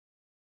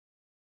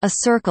A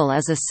circle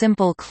is a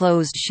simple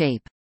closed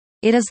shape.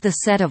 It is the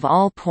set of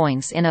all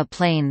points in a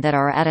plane that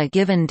are at a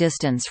given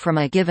distance from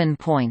a given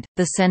point,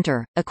 the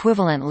center.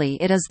 Equivalently,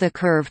 it is the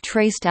curve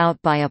traced out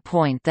by a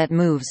point that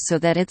moves so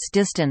that its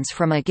distance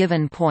from a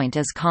given point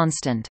is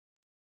constant.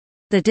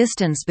 The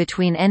distance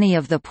between any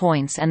of the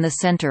points and the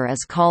center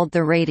is called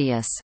the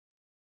radius.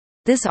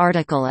 This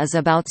article is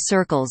about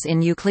circles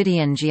in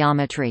Euclidean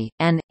geometry,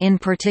 and, in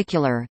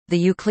particular, the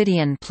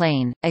Euclidean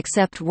plane,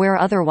 except where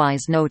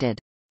otherwise noted.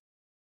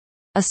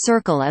 A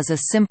circle is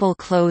a simple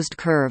closed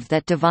curve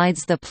that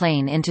divides the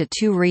plane into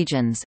two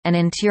regions, an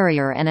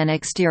interior and an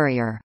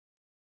exterior.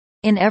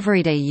 In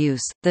everyday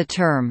use, the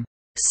term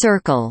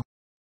circle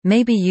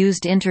may be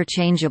used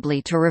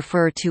interchangeably to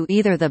refer to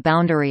either the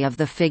boundary of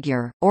the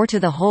figure, or to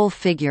the whole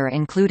figure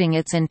including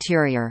its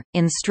interior.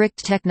 In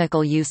strict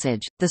technical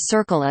usage, the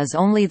circle is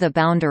only the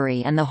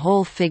boundary and the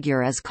whole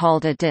figure is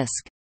called a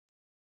disk.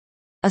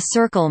 A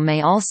circle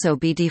may also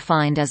be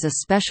defined as a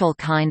special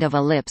kind of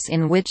ellipse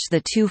in which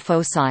the two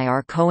foci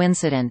are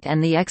coincident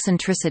and the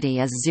eccentricity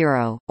is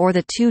zero, or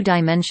the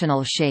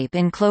two-dimensional shape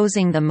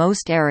enclosing the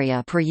most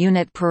area per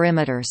unit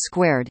perimeter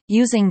squared,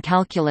 using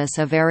calculus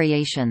of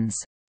variations.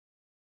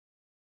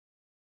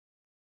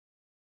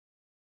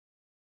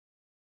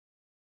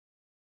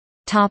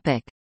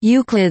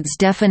 Euclid's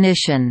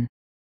definition.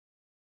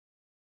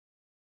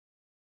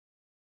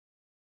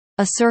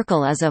 A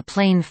circle is a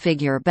plane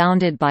figure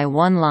bounded by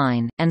one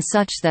line, and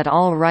such that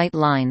all right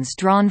lines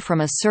drawn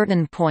from a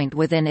certain point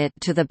within it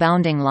to the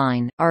bounding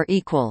line, are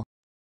equal.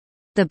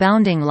 The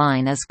bounding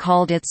line is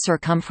called its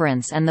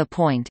circumference and the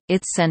point,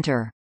 its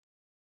center.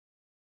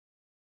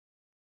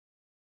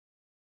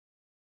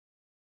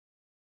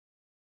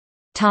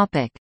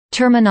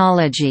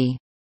 Terminology.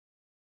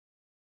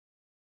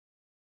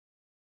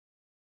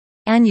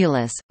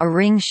 Annulus, a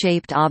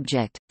ring-shaped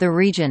object, the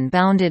region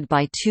bounded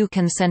by two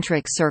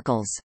concentric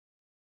circles.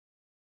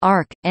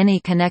 Arc, any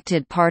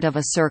connected part of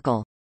a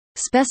circle.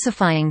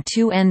 Specifying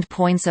two end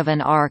points of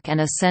an arc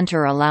and a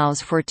center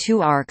allows for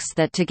two arcs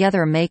that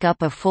together make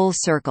up a full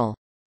circle.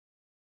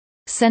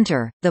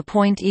 Center, the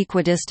point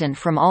equidistant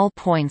from all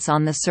points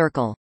on the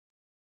circle.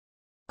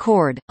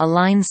 Chord, a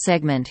line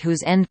segment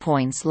whose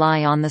endpoints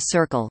lie on the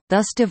circle,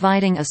 thus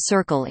dividing a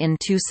circle in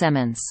two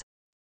segments.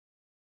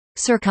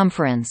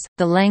 Circumference,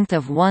 the length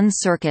of one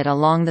circuit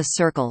along the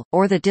circle,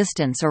 or the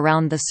distance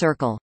around the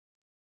circle.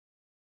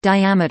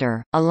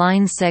 Diameter, a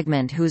line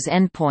segment whose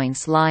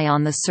endpoints lie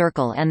on the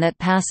circle and that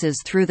passes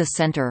through the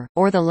center,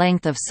 or the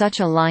length of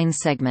such a line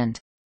segment.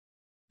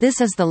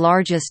 This is the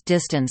largest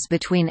distance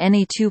between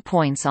any 2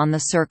 points on the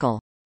circle.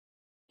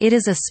 It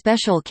is a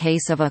special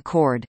case of a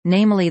chord,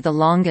 namely the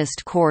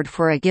longest chord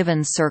for a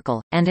given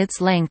circle, and its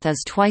length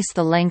is twice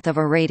the length of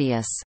a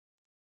radius.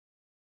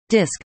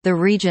 Disk, the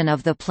region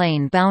of the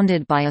plane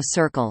bounded by a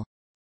circle.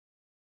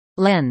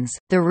 Lens,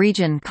 the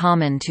region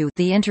common to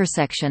the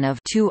intersection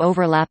of two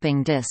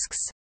overlapping disks.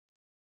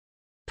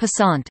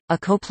 Passant, a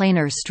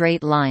coplanar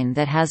straight line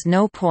that has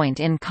no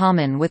point in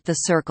common with the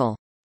circle.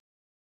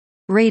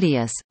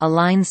 Radius, a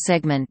line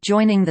segment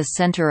joining the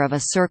center of a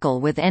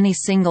circle with any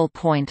single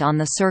point on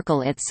the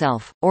circle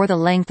itself, or the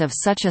length of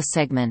such a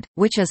segment,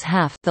 which is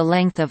half the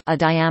length of a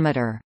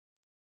diameter.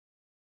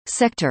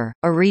 Sector,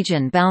 a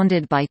region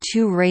bounded by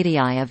two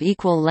radii of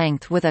equal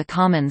length with a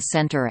common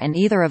center and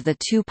either of the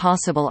two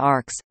possible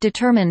arcs,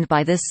 determined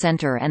by this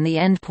center and the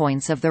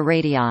endpoints of the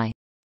radii.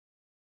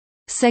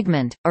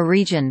 Segment, a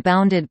region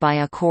bounded by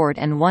a chord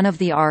and one of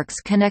the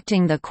arcs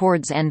connecting the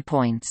chord's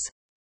endpoints.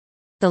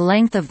 The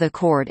length of the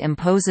chord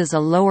imposes a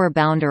lower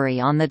boundary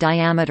on the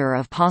diameter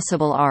of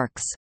possible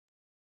arcs.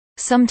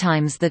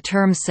 Sometimes the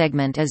term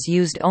segment is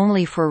used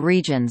only for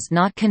regions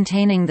not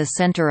containing the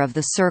center of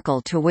the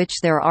circle to which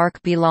their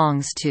arc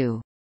belongs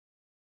to.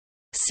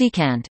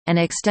 Secant, an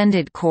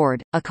extended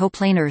chord, a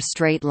coplanar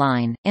straight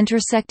line,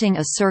 intersecting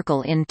a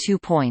circle in 2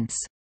 points.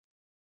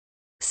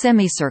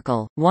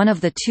 Semicircle, one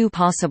of the two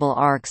possible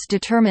arcs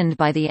determined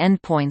by the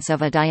endpoints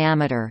of a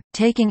diameter,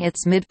 taking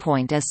its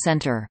midpoint as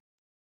center.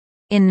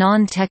 In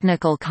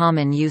non-technical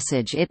common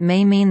usage it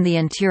may mean the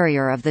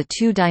interior of the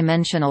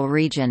two-dimensional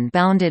region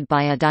bounded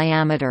by a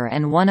diameter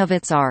and one of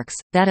its arcs,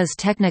 that is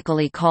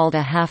technically called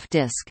a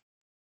half-disk.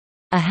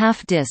 A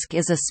half-disk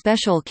is a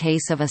special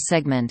case of a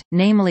segment,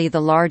 namely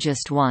the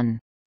largest one.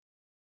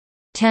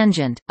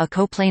 Tangent, a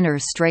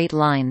coplanar straight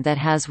line that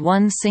has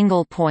one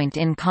single point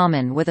in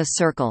common with a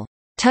circle,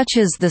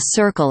 touches the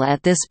circle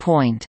at this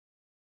point.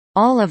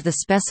 All of the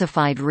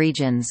specified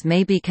regions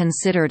may be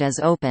considered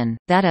as open,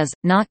 that is,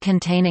 not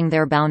containing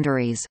their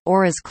boundaries,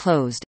 or as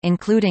closed,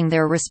 including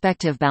their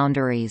respective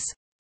boundaries.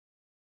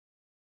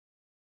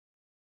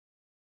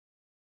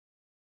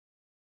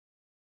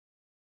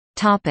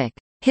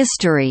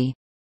 History.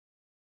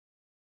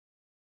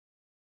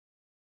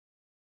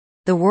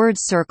 The word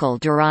circle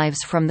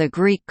derives from the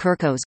Greek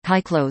kirkos,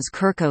 kyklos,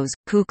 kirkos,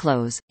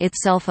 kuklos,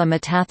 itself a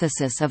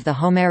metathesis of the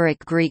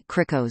Homeric Greek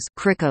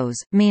krikos,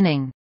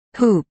 meaning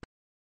hoop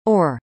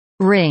or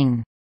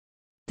ring.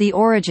 The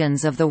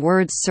origins of the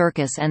words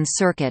circus and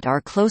circuit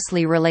are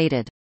closely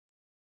related.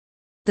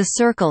 The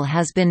circle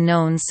has been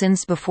known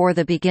since before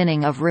the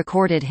beginning of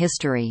recorded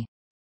history.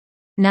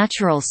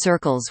 Natural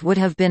circles would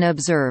have been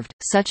observed,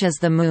 such as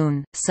the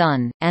Moon,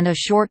 Sun, and a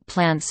short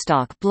plant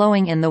stalk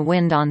blowing in the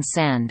wind on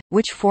sand,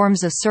 which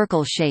forms a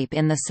circle shape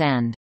in the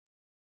sand.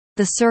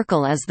 The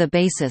circle is the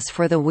basis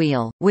for the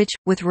wheel, which,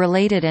 with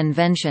related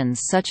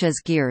inventions such as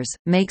gears,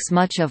 makes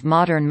much of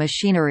modern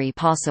machinery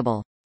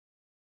possible.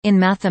 In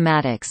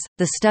mathematics,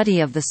 the study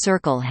of the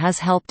circle has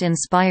helped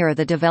inspire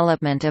the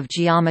development of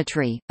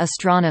geometry,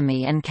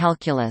 astronomy and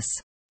calculus.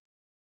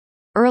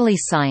 Early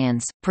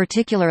science,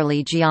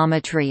 particularly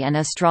geometry and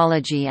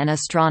astrology and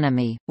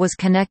astronomy, was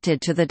connected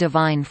to the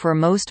divine for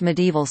most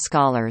medieval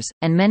scholars,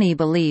 and many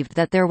believed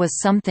that there was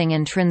something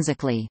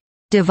intrinsically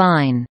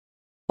divine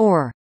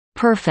or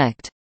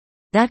perfect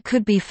that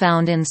could be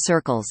found in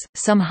circles.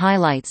 Some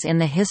highlights in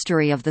the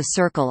history of the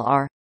circle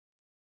are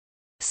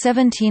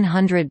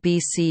 1700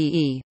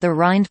 BCE, the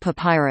Rind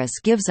papyrus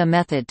gives a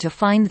method to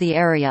find the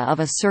area of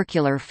a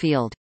circular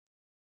field.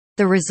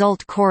 The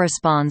result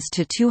corresponds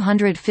to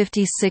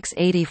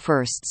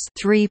 256/81,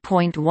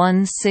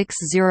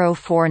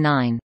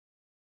 3.16049,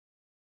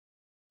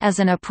 as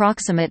an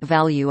approximate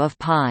value of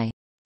pi.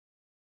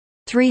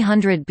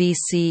 300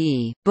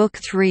 BCE, Book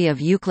 3 of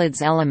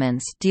Euclid's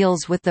Elements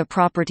deals with the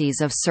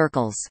properties of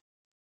circles.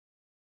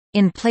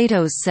 In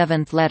Plato's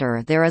seventh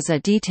letter there is a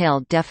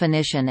detailed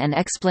definition and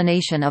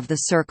explanation of the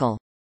circle.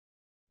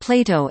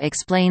 Plato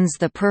explains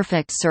the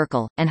perfect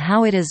circle, and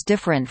how it is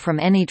different from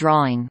any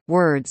drawing,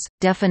 words,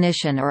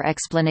 definition or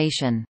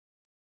explanation.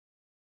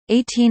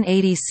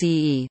 1880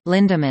 CE,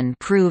 Lindemann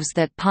proves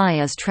that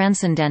pi is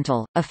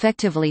transcendental,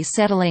 effectively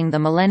settling the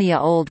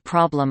millennia-old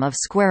problem of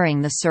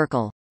squaring the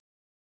circle.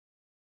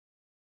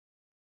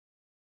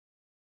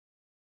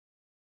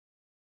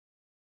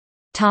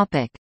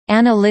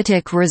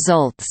 Analytic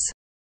results.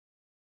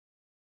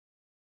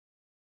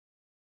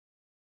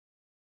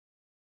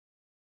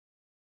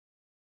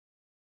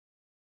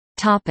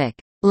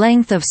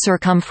 Length of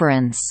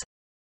circumference.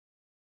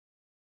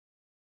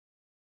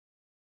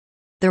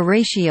 The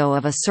ratio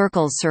of a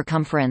circle's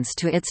circumference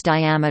to its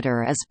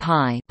diameter is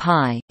pi,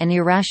 an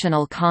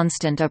irrational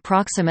constant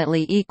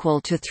approximately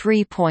equal to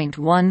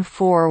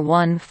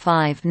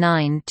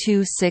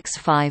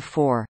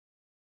 3.141592654.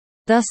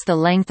 Thus the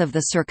length of the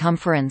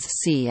circumference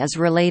c is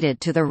related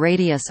to the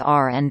radius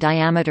r and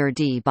diameter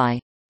d by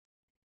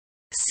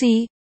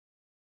c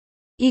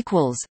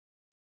equals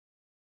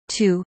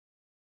 2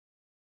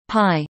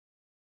 pi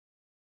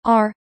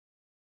r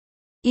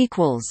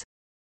equals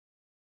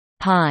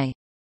pi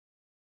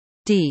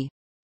d.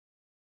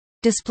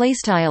 Display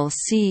style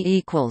c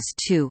equals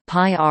 2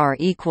 pi r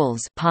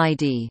equals pi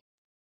d.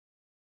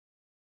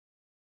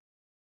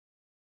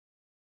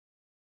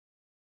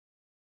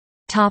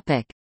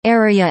 Topic: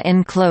 Area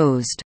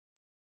enclosed.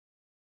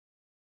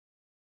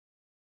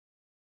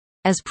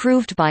 As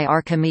proved by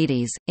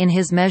Archimedes, in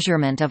his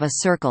measurement of a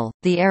circle,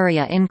 the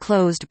area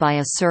enclosed by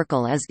a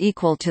circle is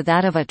equal to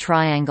that of a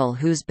triangle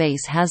whose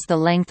base has the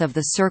length of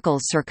the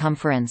circle's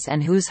circumference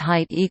and whose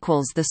height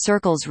equals the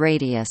circle's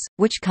radius,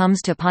 which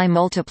comes to pi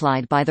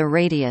multiplied by the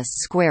radius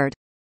squared.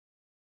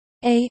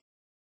 A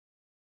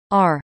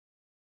r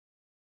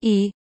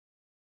e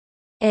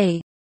a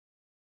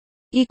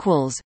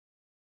equals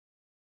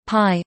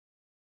pi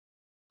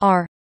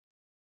r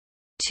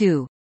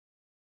 2.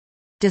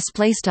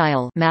 Display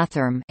style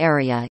mathrm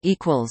area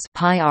equals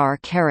pi r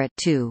caret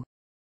 2.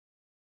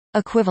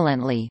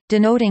 Equivalently,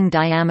 denoting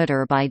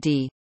diameter by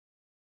d,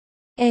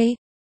 a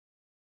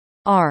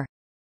r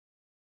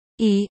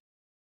e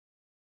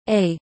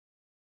a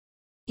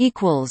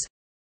equals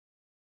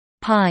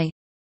pi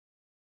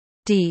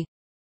d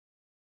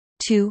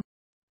 2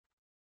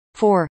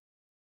 4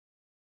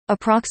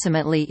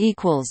 approximately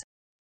equals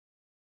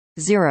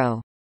 0.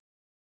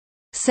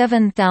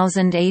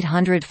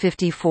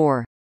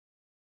 7854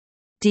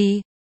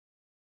 d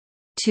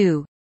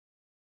 2.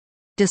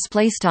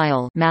 Display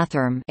style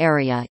mathrm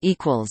area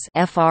equals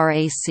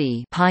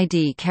frac pi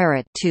d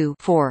caret 2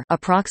 4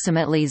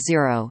 approximately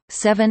 0.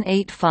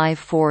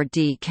 7854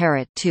 d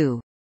caret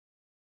 2.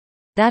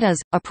 That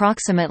is,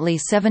 approximately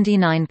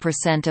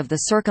 79% of the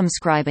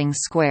circumscribing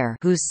square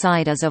whose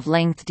side is of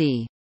length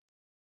d.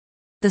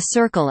 The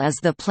circle is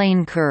the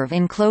plane curve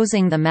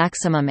enclosing the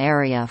maximum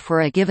area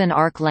for a given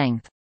arc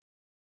length.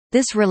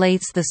 This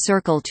relates the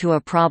circle to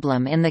a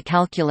problem in the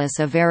calculus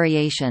of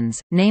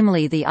variations,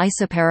 namely the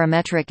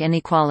isoperimetric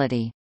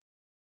inequality.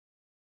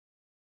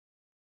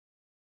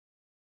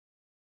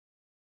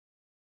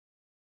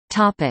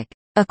 Topic: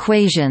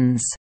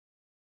 Equations.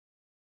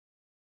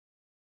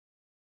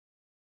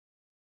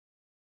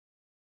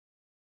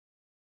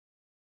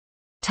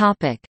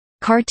 Topic: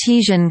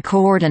 Cartesian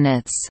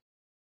coordinates.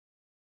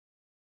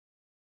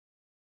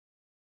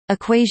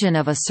 Equation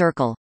of a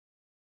circle.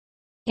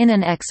 In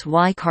an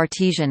xy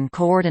Cartesian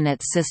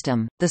coordinate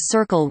system, the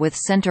circle with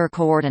center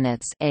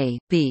coordinates a,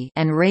 b,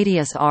 and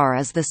radius r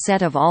is the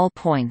set of all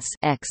points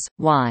x,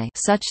 y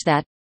such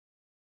that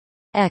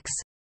x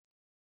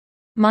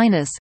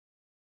minus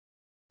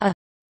a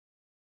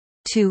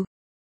 2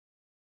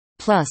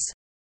 plus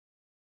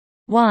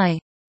y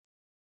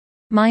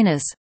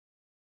minus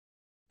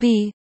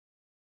b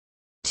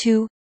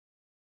 2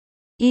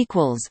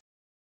 equals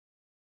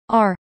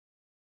r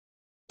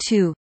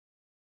 2.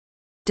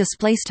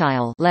 Display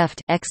style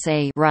left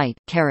xa right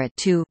caret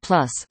 2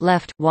 plus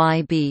left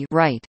yb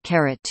right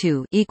caret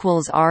 2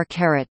 equals r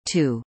caret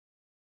 2.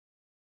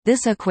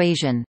 This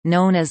equation,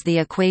 known as the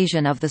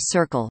equation of the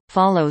circle,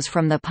 follows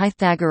from the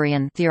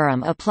Pythagorean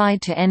theorem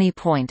applied to any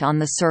point on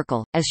the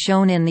circle, as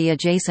shown in the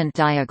adjacent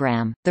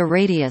diagram. The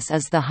radius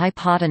is the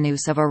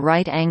hypotenuse of a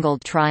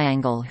right-angled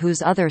triangle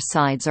whose other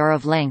sides are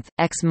of length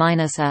x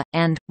minus a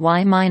and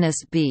y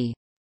minus b.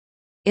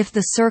 If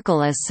the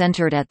circle is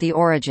centered at the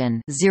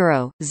origin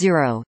 0,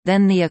 0,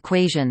 then the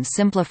equation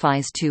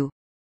simplifies to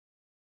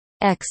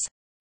x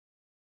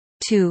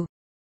 2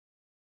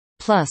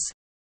 plus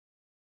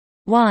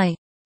y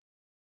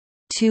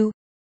 2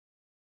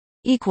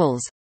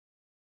 equals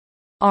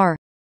r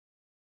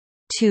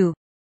 2.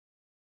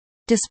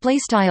 Display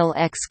style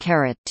x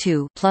caret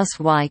 2 plus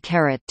y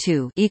caret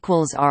 2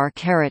 equals r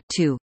caret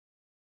 2.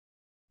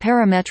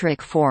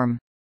 Parametric form.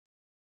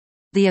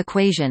 The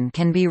equation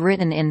can be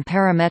written in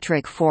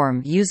parametric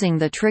form using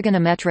the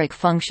trigonometric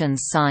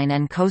functions sine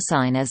and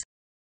cosine as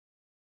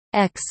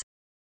x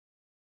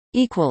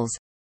equals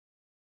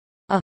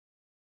a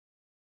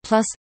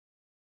plus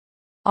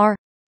r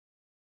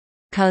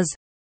cos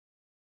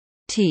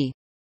t.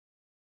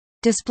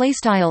 Display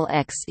style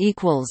x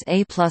equals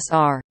a plus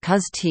r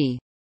cos t.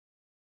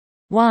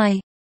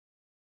 Y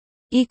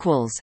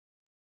equals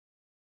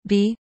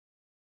b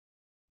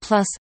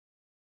plus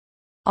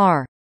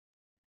r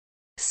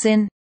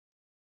sin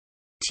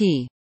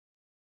t.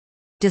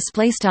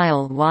 Display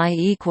style y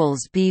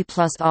equals b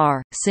plus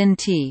r sin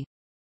t,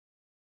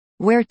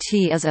 where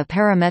t is a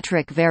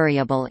parametric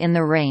variable in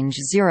the range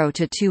 0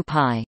 to 2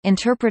 pi,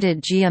 interpreted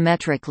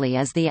geometrically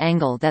as the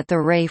angle that the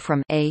ray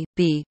from a,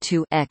 b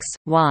to x,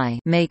 y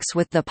makes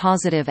with the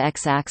positive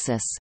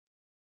x-axis.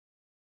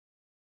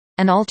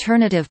 An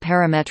alternative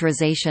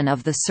parametrization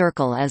of the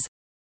circle is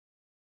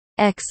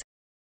x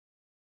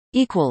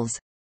equals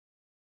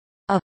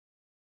a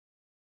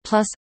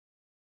plus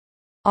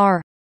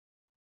r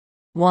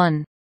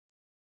 1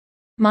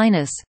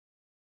 minus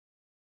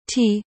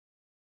t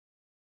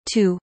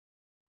 2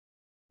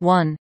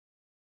 1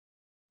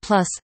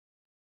 plus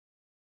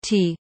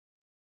t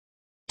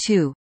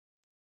 2.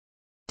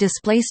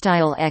 Display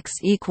style x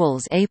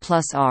equals a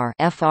plus r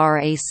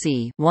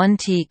frac 1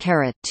 t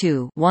caret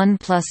 2 1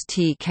 plus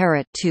t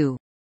caret 2.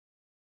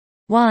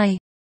 Y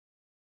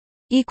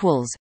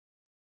equals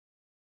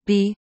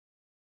b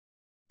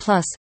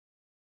plus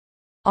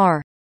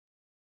r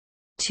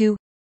 2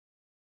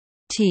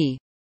 t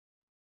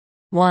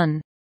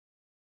 1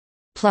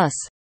 plus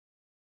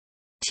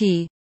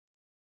t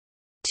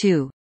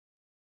 2.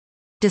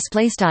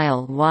 Display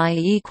style y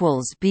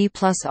equals b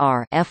plus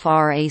r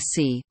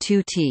frac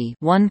 2 t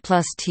 1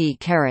 plus t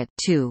caret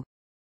 2.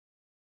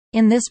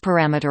 In this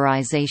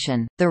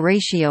parameterization, the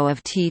ratio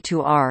of t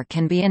to r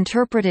can be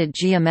interpreted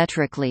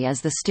geometrically as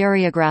the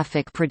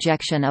stereographic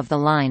projection of the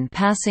line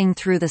passing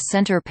through the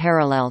center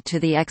parallel to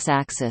the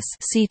x-axis.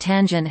 See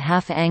tangent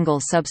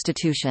half-angle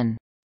substitution.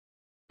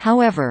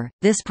 However,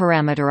 this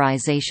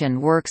parameterization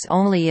works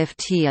only if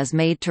t is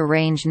made to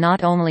range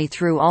not only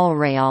through all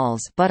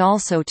reals but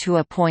also to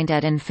a point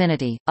at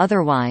infinity,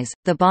 otherwise,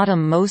 the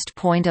bottom-most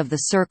point of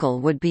the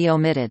circle would be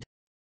omitted.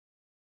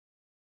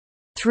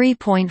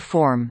 3-point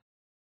form.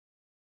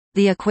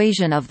 The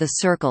equation of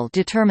the circle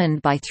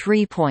determined by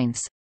 3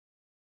 points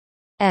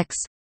x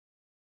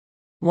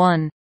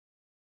 1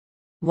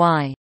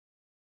 y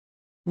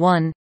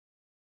 1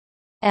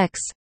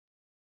 x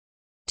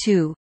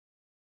 2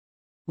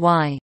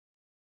 y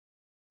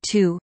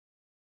 2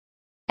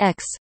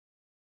 x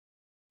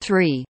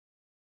 3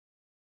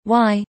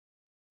 y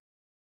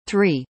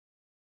 3.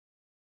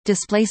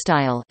 Display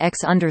style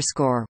x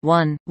underscore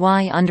 1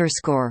 y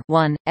underscore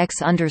 1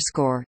 x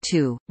underscore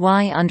 2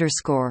 y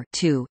underscore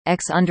 2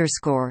 x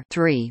underscore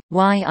 3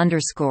 y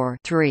underscore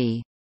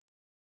 3.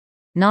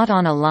 Not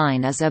on a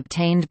line is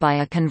obtained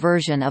by a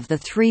conversion of the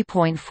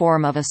 3-point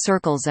form of a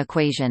circle's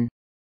equation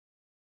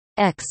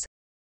x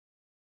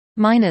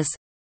minus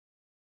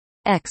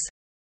x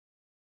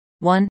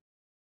 1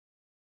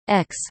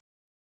 x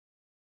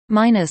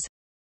minus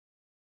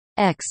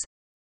x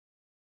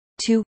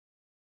 2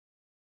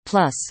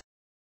 plus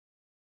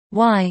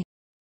y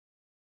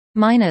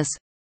minus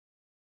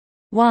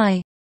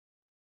y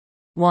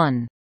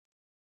 1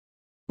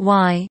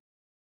 y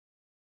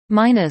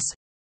minus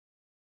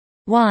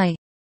y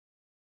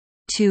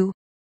 2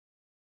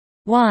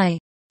 y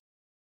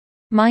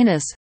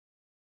minus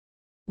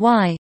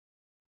y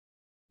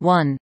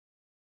 1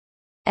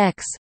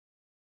 x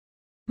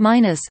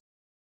minus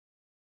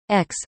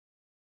x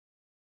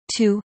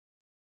 2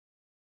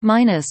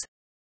 minus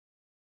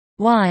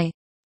y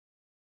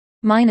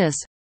minus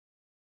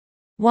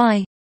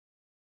y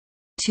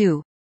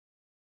 2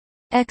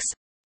 x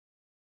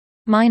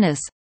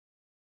minus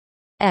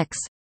x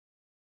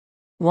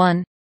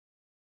 1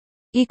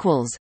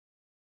 equals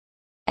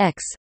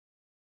x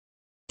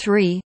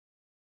 3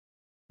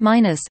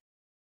 minus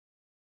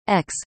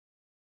x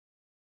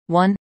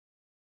 1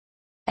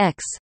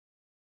 x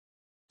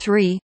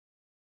 3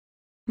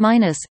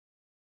 minus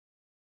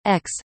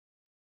x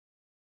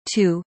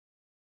 2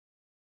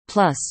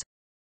 plus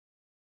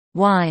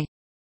y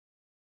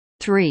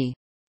 3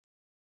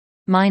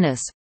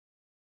 minus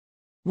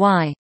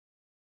y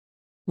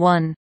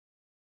 1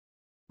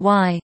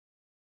 y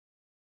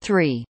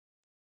 3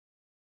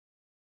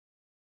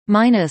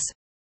 minus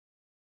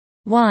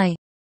y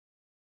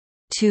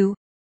 2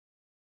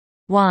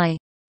 y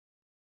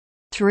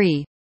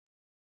 3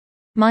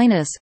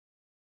 minus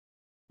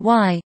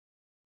y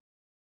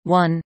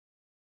 1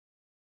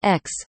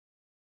 x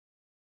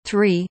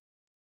 3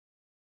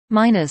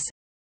 minus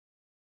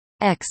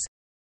x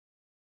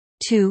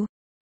 2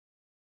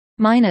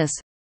 minus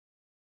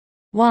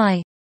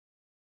y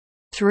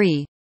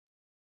 3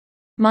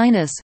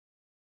 minus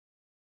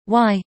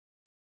y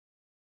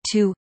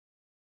 2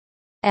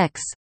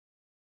 x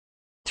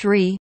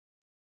 3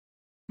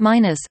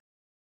 minus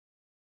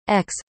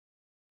x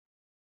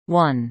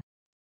 1.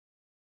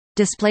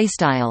 Display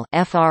style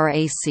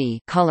frac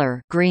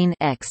color green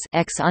x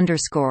x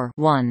underscore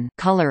 1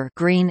 color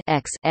green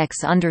x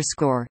x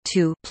underscore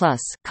 2 plus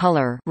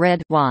color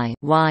red y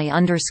y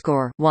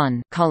underscore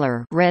 1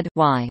 color red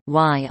y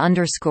y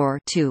underscore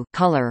 2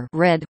 color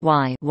red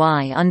y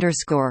y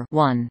underscore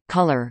 1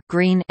 color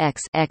green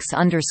x x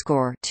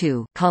underscore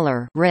 2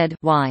 color red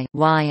y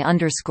y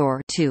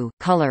underscore 2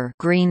 color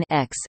green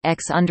x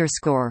x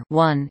underscore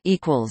 1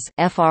 equals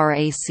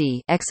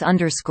frac x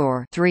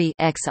underscore 3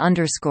 x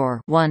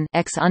underscore 1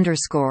 x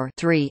underscore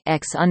 3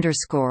 x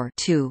underscore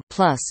 2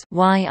 plus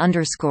y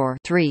underscore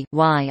 3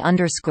 y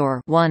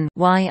underscore 1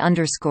 y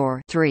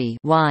underscore 3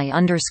 y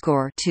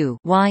underscore 2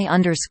 y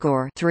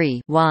underscore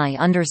 3 y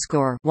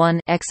underscore 1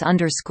 x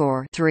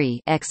underscore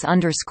 3 x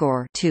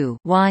underscore 2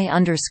 y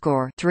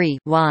underscore 3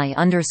 y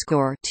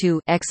underscore 2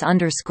 x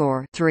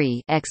underscore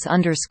 3 x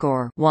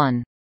underscore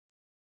 1.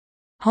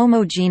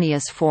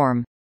 Homogeneous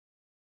form.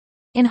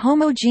 In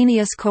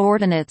homogeneous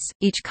coordinates,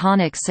 each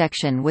conic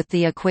section with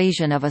the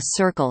equation of a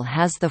circle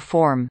has the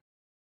form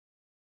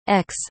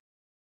x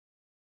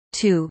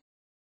 2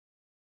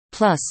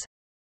 plus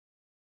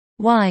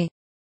y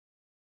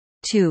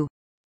 2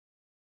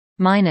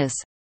 minus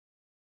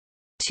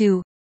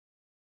 2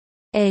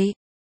 a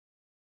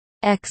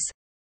x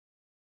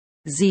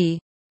z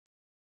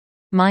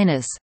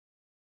minus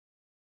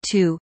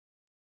 2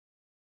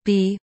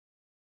 b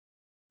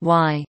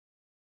y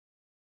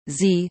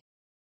z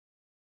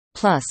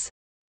plus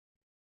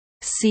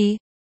c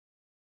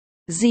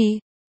z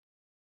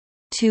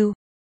 2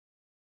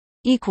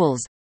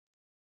 equals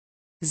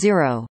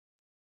 0.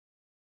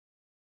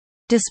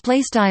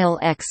 Display style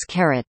x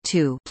caret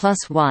 2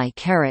 plus y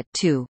caret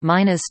 2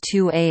 minus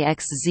 2 a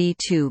x z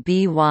 2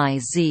 b y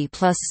z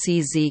plus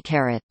c z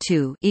caret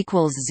 2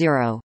 equals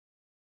 0.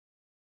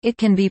 It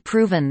can be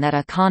proven that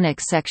a conic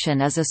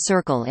section is a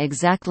circle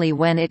exactly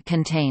when it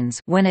contains,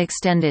 when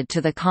extended to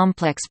the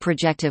complex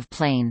projective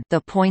plane, the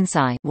points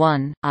I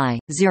 1, I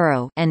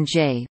 0, and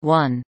j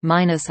 1,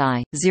 minus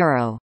I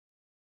 0.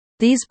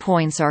 These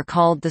points are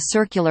called the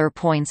circular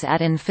points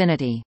at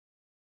infinity.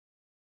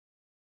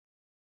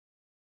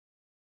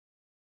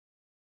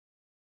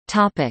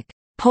 Topic: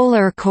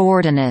 Polar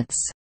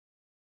coordinates.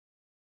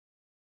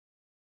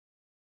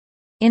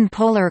 In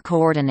polar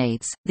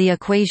coordinates, the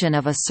equation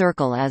of a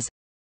circle is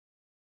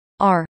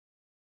r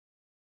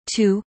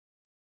 2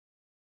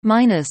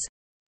 minus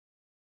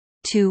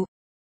 2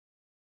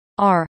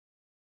 r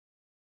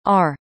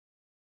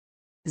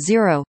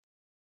 0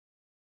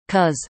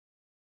 cos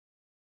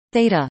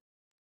theta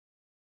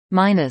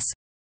minus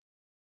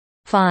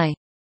phi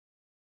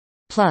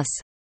plus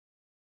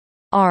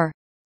r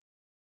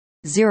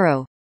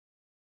 0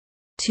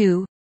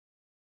 2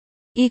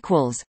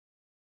 equals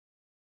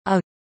a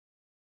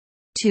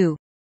 2.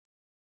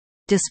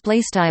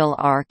 Display style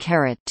r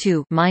caret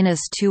 2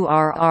 minus 2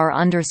 r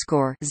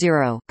underscore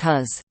 0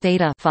 cos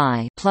theta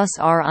phi plus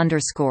r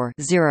underscore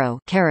 0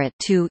 caret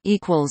 2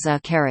 equals a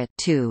caret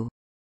 2,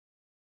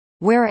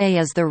 where a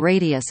is the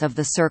radius of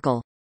the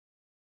circle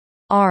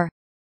r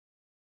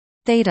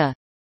theta.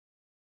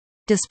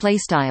 Display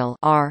style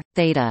r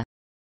theta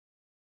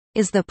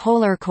is the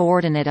polar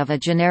coordinate of a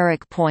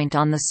generic point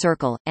on the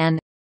circle, and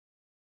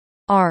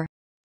r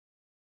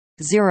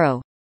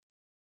 0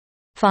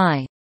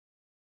 phi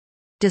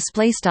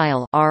display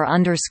style r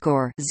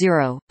underscore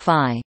 0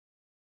 phi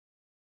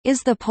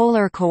is the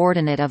polar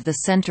coordinate of the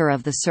center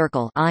of the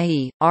circle,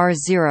 i.e.,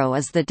 r0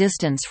 is the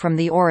distance from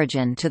the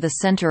origin to the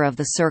center of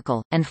the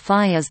circle, and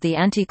phi is the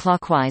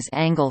anticlockwise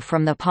angle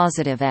from the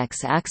positive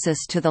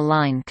x-axis to the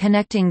line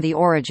connecting the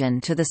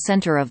origin to the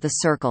center of the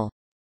circle.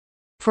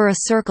 For a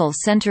circle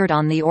centered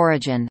on the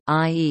origin,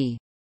 i.e.,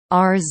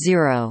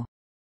 r0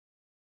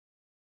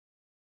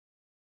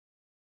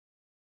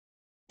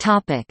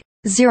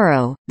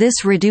 0,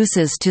 this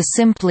reduces to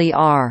simply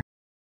r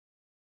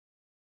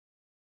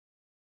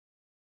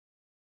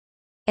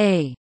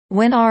a.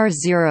 When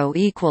r0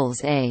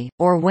 equals a,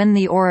 or when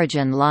the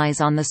origin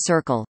lies on the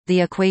circle,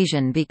 the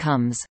equation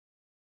becomes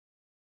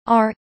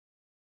r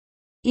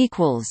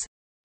equals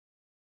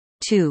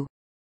 2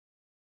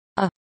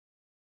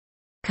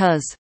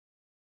 cos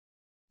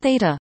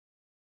theta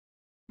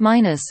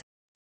minus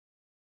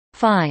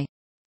phi.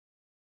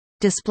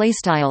 Display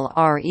style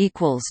r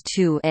equals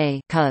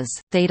 2a cos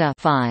theta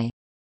phi.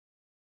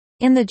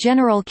 In the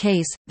general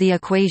case, the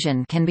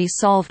equation can be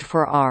solved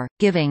for r,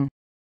 giving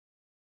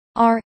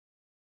r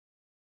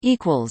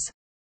equals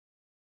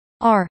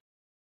r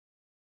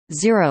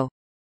 0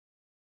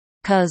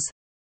 cos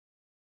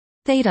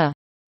theta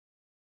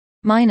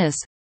minus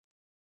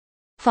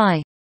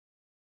phi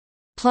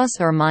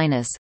plus or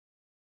minus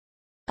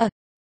a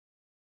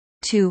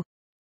 2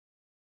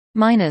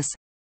 minus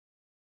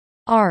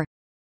r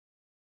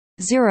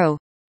 0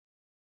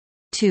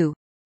 2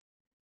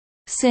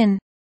 sin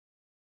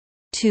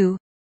 2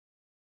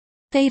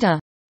 theta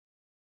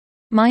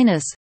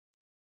minus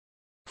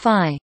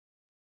phi.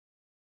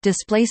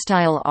 Display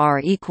style r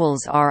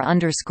equals r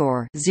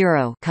underscore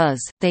 0 cos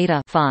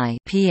theta phi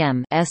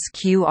PM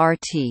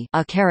sqrt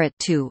a caret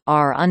 2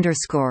 r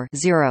underscore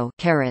 0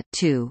 caret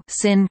 2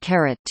 sin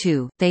caret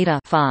 2 theta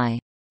phi.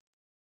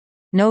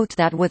 Note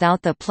that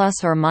without the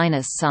plus or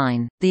minus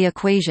sign, the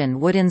equation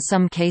would in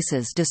some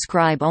cases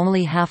describe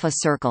only half a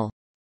circle.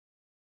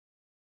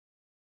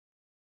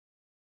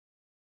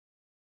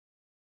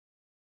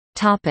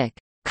 Topic: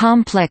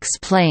 Complex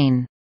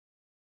plane.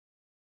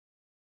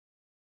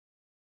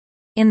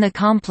 In the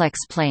complex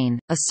plane,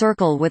 a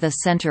circle with a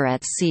center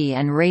at C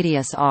and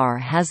radius r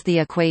has the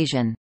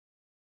equation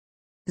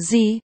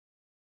z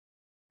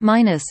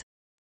minus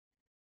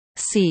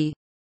c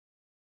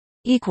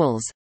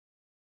equals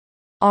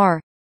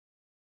r.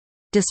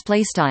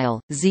 Display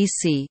style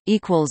zc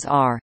equals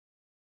r.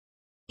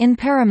 In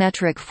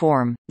parametric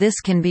form,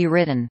 this can be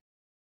written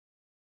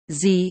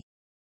z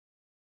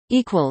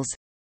equals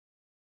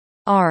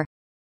r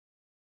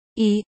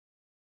e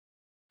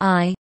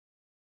I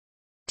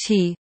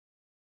t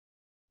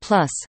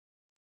plus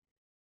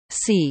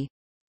c.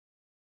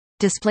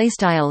 Display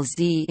style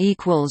z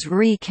equals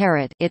re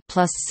caret it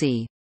plus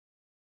c.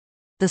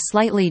 The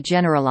slightly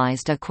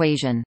generalized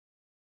equation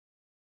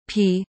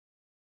p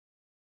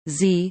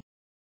z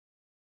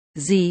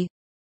z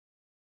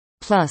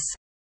plus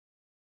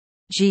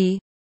g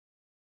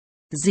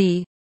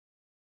z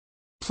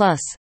plus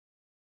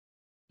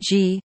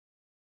g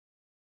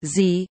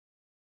z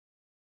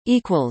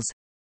equals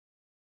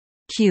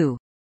q.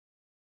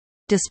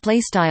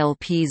 Display style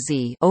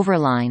pz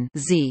overline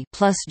z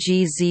plus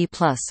gz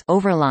plus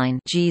overline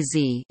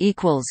gz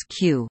equals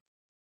q.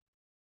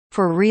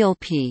 For real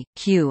p,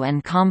 q,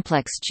 and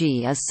complex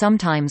g is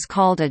sometimes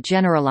called a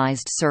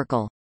generalized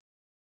circle.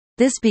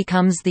 This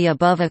becomes the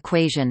above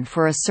equation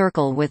for a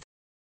circle with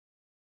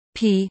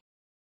p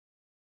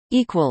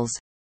equals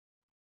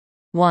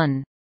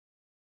 1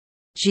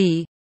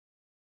 g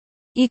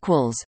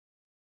equals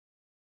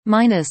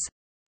minus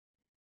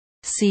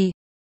c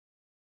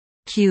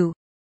q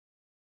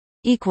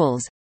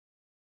equals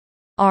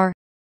r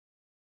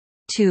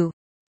 2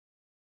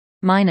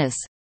 minus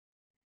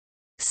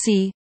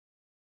c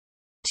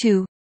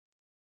 2.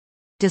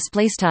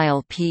 Display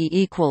style p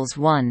equals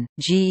 1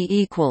 g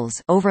equals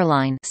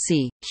overline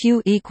c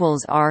q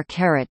equals r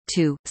caret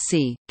 2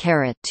 c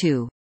caret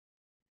 2.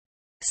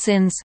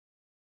 Since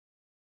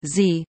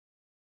z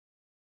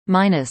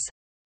minus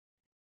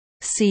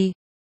c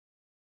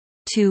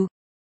 2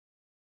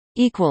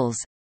 equals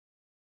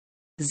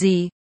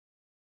z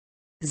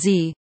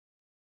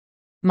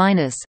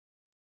minus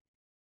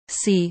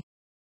c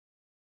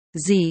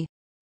z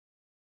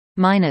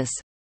minus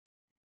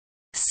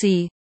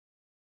c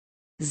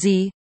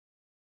z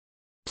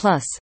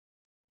plus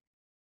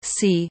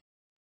c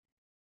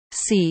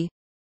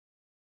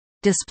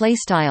display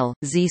style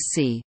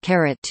zc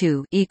caret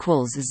 2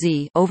 equals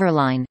z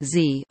overline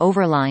c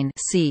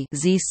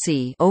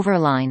zc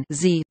overline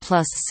z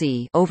plus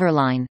c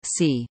overline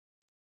c.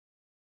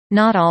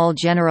 Not all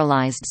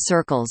generalized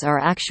circles are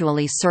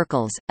actually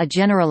circles. A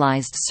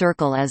generalized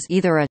circle is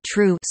either a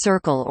true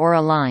circle or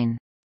a line.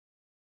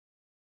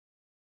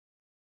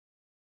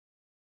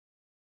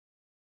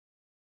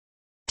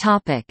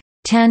 Topic: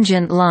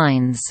 Tangent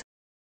lines.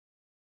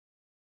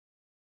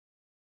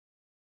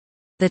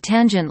 The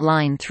tangent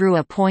line through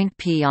a point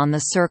P on the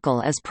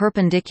circle is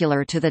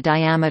perpendicular to the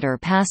diameter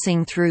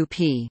passing through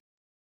P.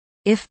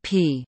 If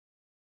P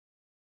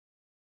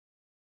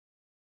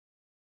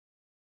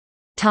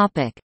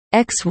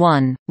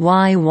x1,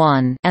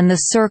 y1 and the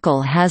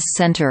circle has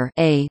center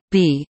a,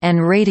 b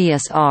and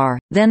radius r,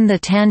 then the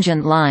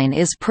tangent line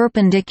is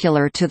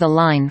perpendicular to the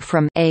line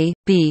from a,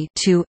 b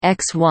to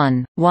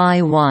x1,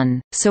 y1,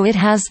 so it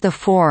has the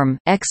form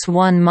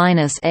x1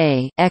 minus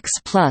a x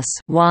plus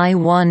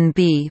y1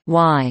 b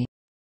y.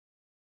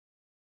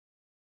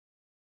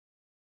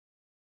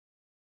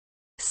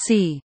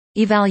 C.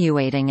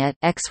 Evaluating at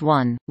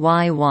x1,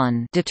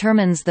 y1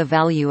 determines the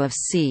value of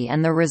c,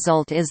 and the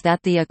result is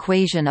that the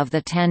equation of the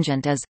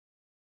tangent is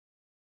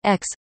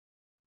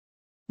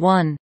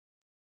x1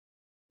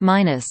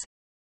 minus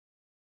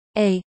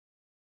a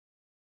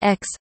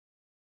x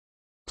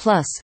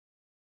plus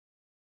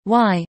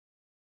y1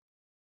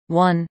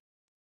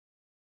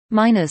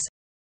 minus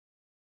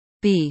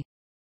b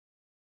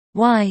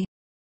y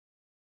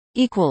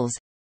equals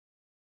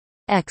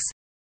x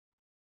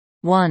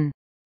 1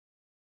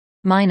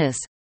 minus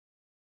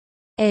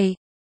a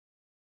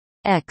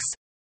x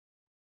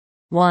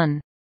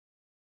 1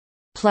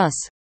 plus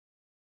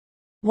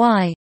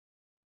y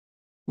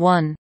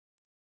 1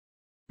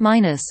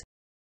 minus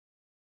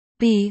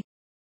b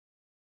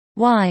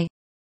y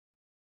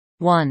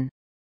 1.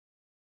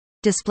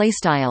 Display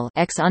style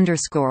x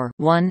underscore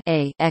 1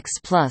 a x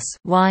plus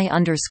y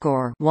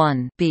underscore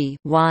 1 b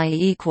y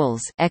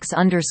equals x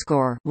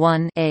underscore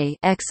 1 a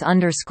x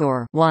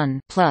underscore 1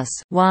 plus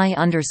y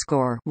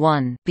underscore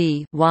 1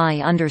 b y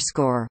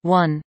underscore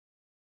 1,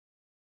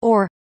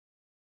 or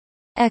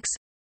x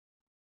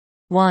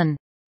 1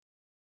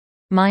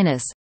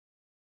 minus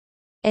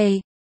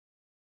a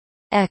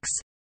x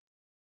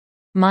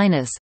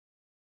minus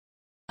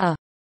a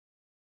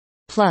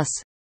plus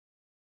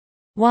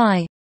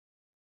y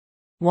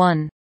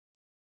 1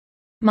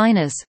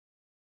 minus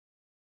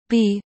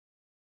b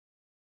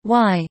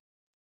y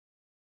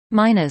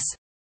minus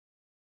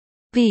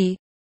b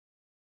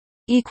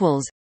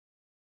equals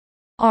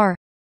r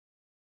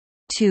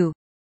 2.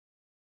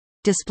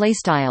 Display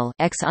style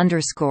x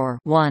underscore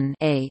 1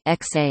 a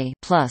x a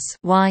plus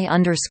y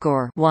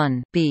underscore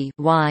 1 b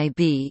y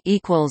b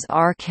equals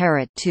r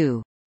caret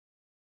 2.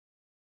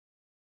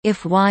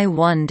 If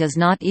y1 does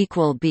not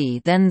equal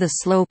b, then the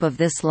slope of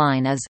this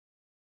line is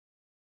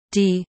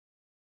d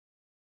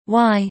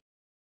y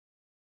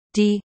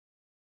d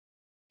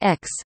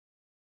x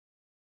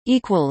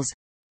equals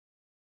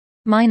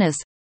minus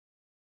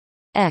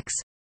x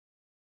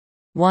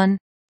 1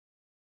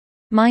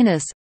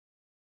 minus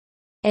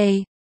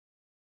a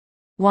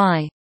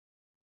y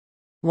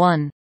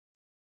 1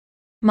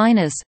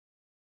 minus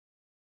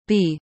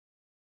b.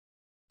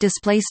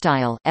 Display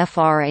style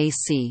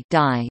frac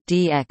die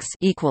dx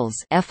equals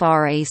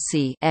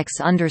frac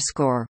x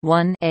underscore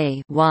 1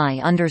 a y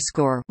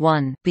underscore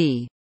 1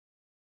 b.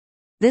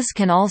 This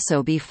can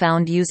also be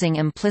found using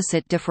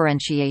implicit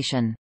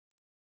differentiation.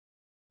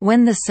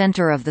 When the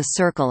center of the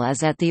circle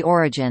is at the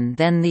origin,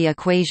 then the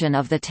equation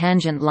of the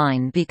tangent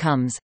line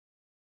becomes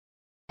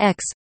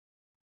x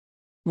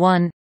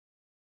 1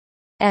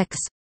 x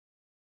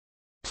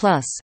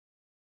plus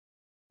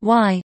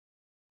y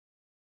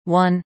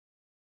 1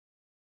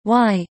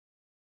 y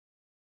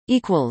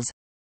equals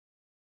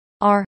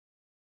r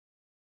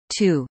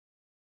 2.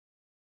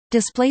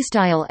 Display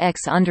style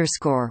x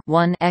underscore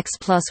 1 x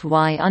plus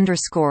y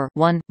underscore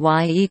 1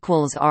 y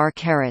equals r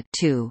caret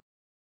 2,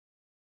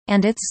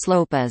 and its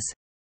slope is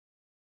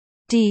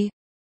d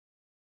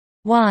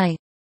y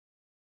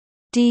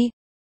d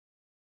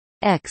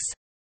x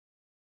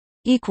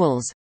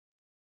equals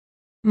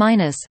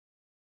minus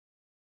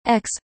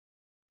x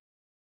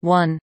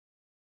 1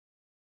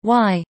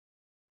 y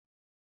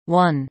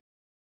 1.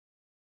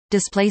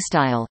 Display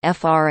style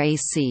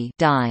frac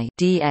die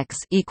dx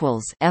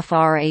equals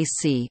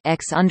frac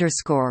x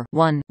underscore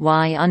 1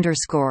 y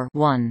underscore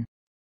 1.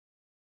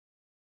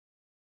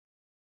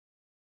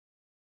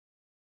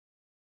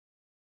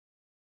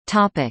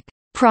 Topic: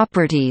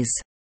 Properties.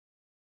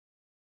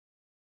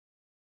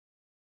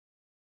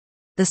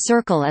 The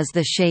circle is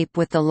the shape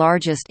with the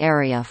largest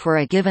area for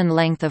a given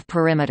length of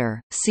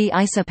perimeter. See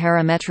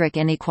isoperimetric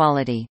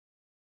inequality.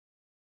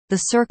 The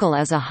circle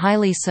is a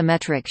highly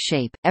symmetric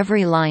shape,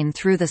 every line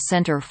through the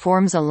center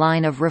forms a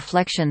line of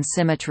reflection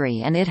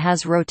symmetry, and it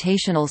has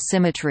rotational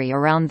symmetry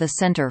around the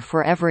center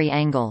for every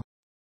angle.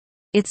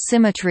 Its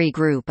symmetry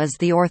group is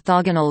the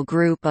orthogonal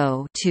group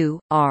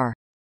O(2)R.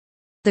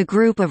 The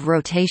group of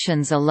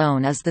rotations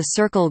alone is the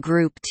circle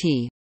group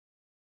T.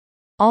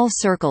 All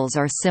circles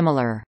are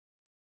similar.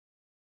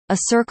 A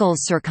circle's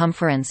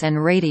circumference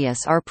and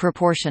radius are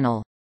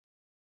proportional.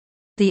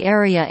 The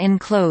area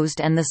enclosed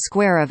and the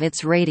square of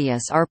its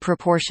radius are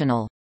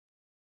proportional.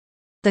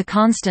 The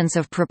constants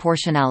of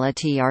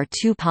proportionality are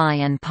 2 pi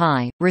and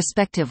pi,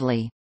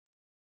 respectively.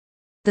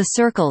 The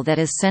circle that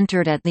is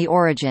centered at the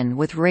origin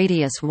with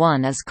radius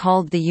 1 is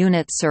called the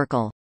unit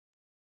circle.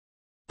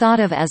 Thought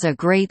of as a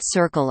great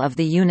circle of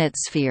the unit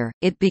sphere,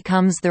 it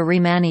becomes the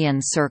Riemannian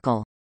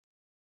circle.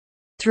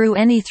 Through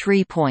any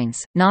 3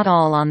 points, not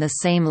all on the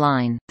same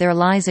line, there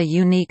lies a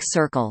unique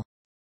circle.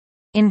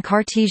 In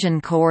Cartesian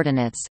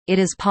coordinates, it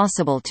is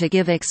possible to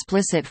give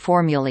explicit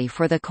formulae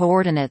for the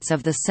coordinates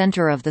of the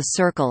center of the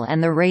circle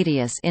and the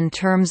radius in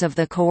terms of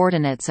the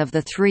coordinates of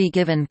the 3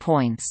 given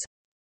points.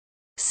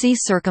 See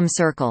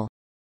circumcircle.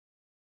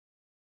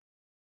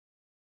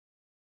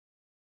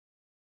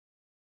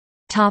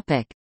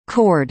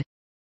 Chord.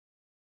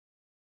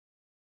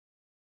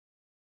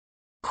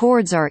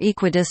 Chords are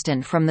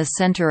equidistant from the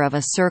center of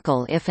a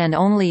circle if and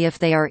only if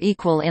they are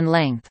equal in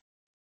length.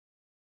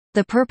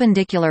 The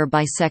perpendicular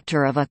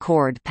bisector of a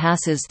chord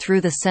passes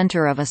through the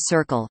center of a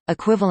circle.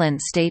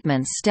 Equivalent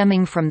statements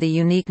stemming from the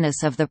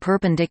uniqueness of the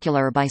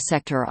perpendicular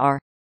bisector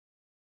are: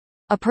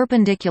 a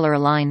perpendicular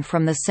line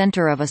from the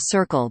center of a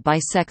circle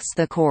bisects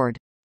the chord.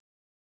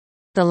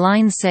 The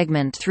line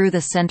segment through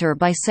the center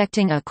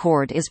bisecting a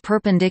chord is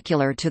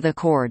perpendicular to the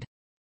chord.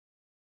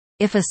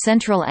 If a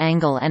central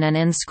angle and an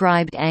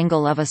inscribed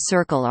angle of a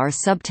circle are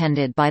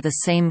subtended by the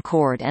same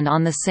chord and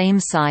on the same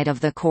side of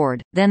the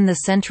chord, then the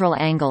central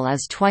angle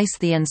is twice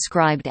the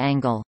inscribed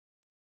angle.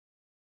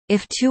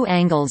 If two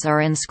angles are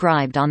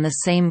inscribed on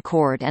the same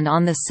chord and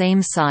on the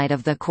same side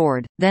of the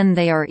chord, then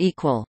they are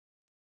equal.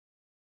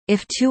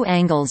 If two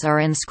angles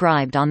are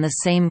inscribed on the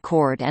same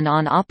chord and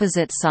on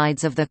opposite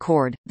sides of the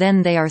chord,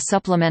 then they are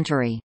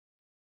supplementary.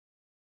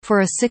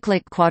 For a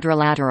cyclic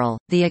quadrilateral,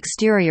 the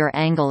exterior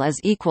angle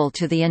is equal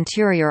to the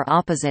interior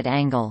opposite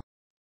angle.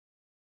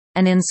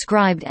 An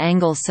inscribed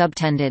angle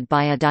subtended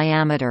by a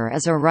diameter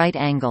is a right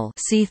angle.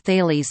 See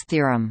Thales'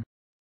 theorem.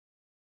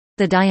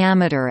 The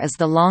diameter is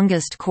the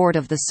longest chord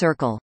of the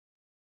circle.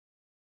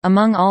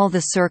 Among all the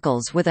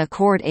circles with a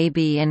chord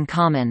AB in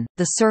common,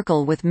 the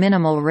circle with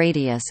minimal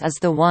radius is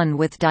the one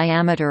with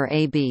diameter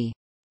AB.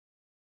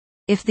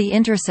 If the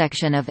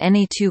intersection of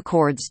any two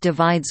chords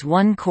divides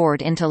one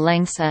chord into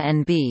lengths A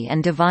and B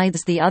and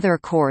divides the other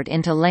chord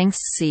into lengths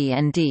C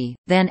and D,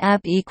 then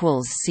AB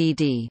equals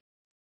CD.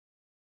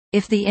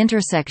 If the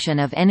intersection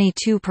of any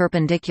two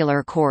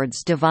perpendicular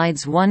chords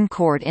divides one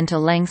chord into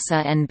lengths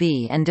A and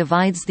B and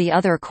divides the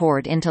other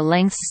chord into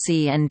lengths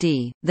C and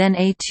D, then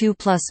A2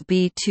 plus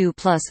B2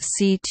 plus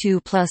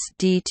C2 plus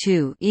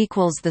D2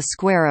 equals the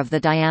square of the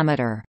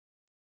diameter.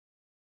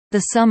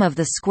 The sum of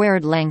the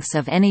squared lengths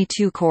of any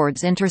two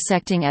chords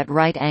intersecting at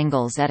right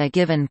angles at a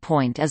given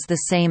point is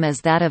the same as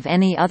that of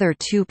any other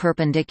two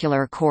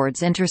perpendicular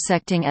chords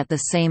intersecting at the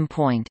same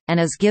point, and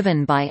is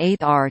given by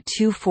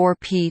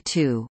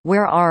 8r24p2,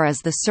 where r is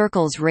the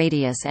circle's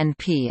radius and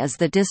p is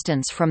the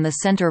distance from the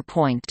center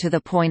point to the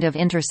point of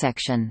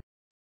intersection.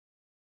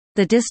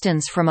 The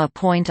distance from a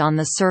point on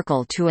the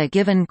circle to a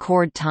given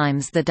chord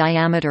times the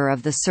diameter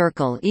of the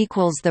circle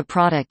equals the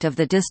product of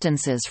the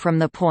distances from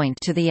the point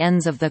to the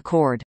ends of the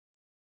chord.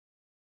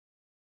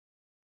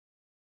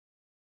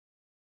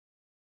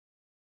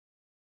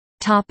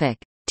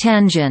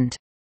 Tangent.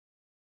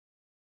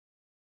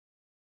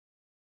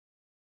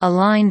 A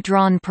line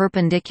drawn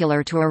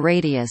perpendicular to a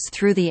radius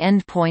through the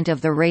end point of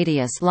the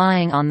radius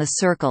lying on the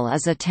circle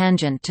is a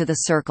tangent to the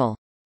circle.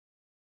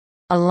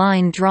 A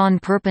line drawn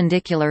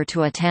perpendicular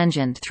to a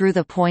tangent through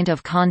the point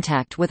of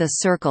contact with a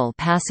circle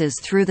passes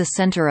through the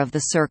center of the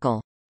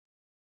circle.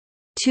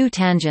 Two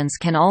tangents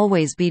can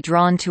always be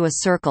drawn to a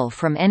circle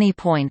from any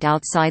point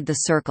outside the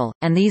circle,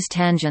 and these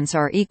tangents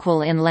are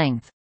equal in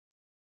length.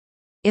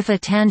 If a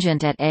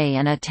tangent at A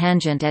and a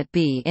tangent at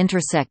B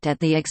intersect at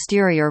the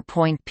exterior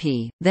point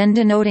P, then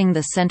denoting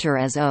the center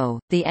as O,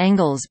 the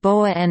angles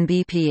BOA and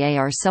BPA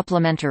are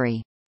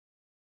supplementary.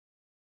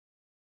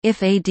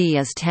 If AD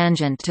is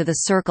tangent to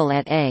the circle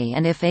at A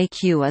and if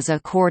AQ is a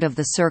chord of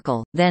the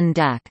circle, then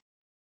DAQ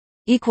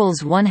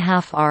equals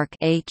 1/2 arc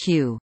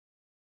AQ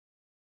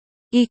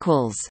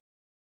equals.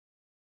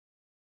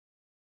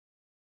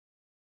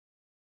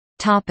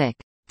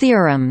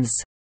 Theorems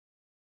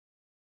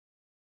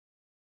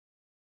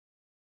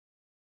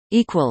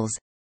equals.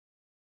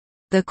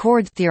 The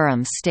chord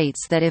theorem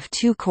states that if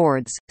two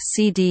chords,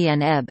 CD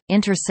and EB,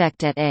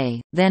 intersect at A,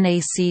 then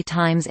AC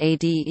times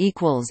AD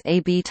equals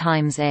AB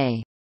times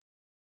A.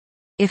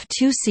 If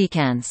two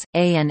secants,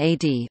 A and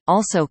AD,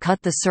 also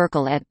cut the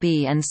circle at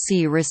B and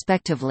C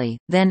respectively,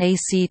 then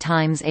AC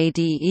times AD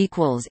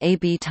equals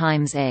AB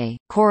times A,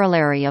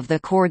 corollary of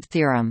the chord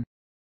theorem.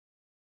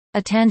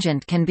 A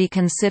tangent can be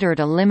considered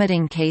a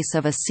limiting case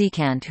of a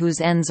secant whose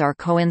ends are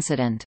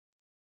coincident.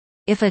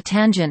 If a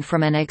tangent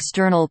from an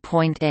external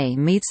point A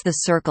meets the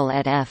circle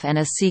at F and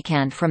a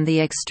secant from the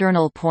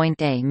external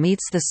point A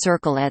meets the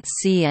circle at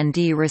C and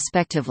D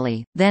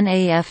respectively, then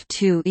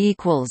AF2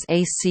 equals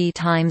AC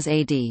times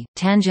AD,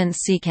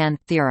 tangent-secant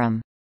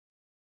theorem.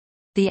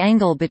 The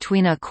angle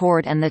between a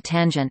chord and the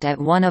tangent at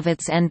one of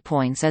its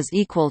endpoints is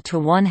equal to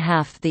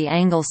 1/2 the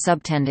angle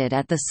subtended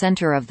at the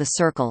center of the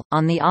circle,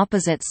 on the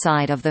opposite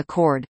side of the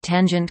chord,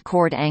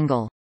 tangent-chord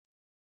angle.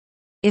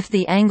 If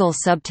the angle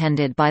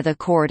subtended by the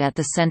chord at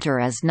the center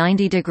is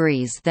 90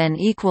 degrees, then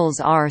equals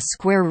r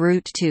square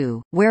root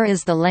 2, where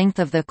is the length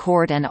of the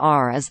chord and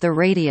r is the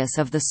radius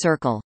of the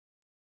circle.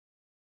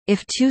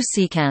 If two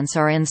secants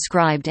are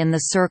inscribed in the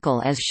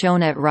circle as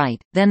shown at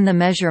right, then the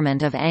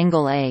measurement of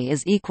angle A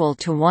is equal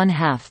to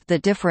 1/2 the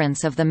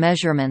difference of the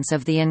measurements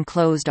of the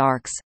enclosed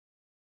arcs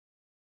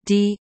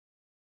d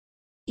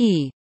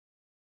e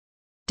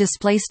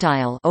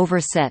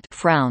overset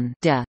frown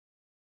de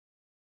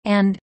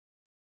and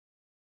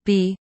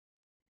B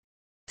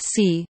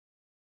C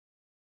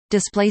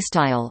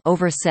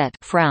overset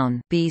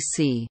frown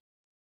BC.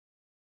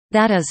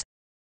 That is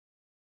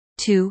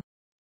 2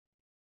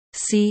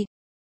 C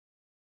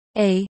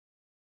A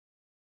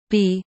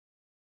B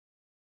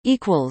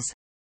equals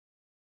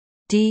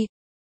D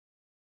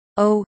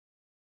O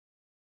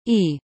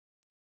E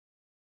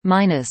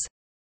minus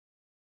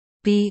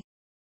B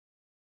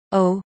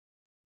O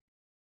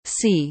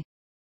C.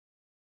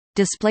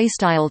 Display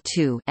style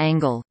 2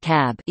 angle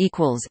cab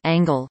equals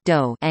angle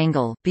do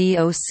angle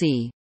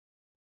BOC,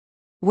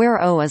 where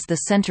O is the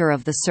center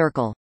of the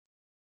circle.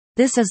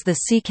 This is the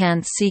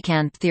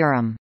secant-secant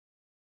theorem.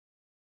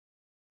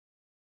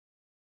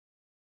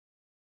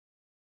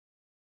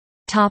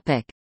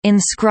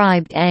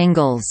 Inscribed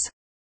angles.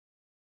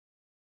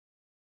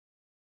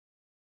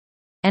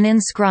 An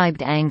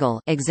inscribed angle,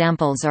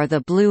 examples are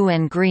the blue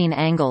and green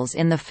angles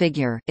in the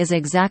figure, is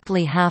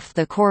exactly half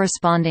the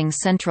corresponding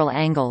central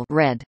angle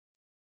red.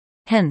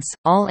 Hence,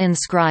 all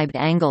inscribed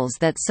angles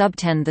that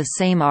subtend the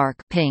same arc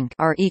pink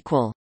are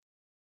equal.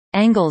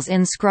 Angles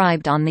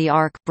inscribed on the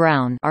arc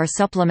brown are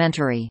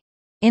supplementary.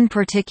 In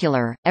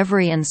particular,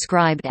 every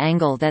inscribed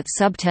angle that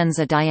subtends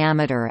a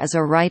diameter is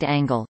a right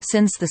angle,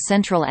 since the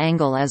central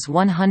angle is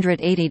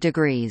 180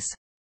 degrees.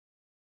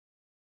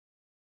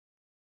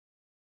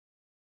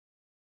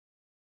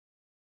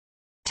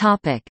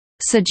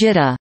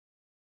 Sagitta.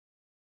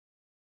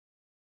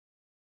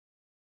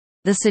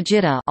 The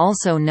sagitta,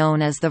 also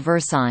known as the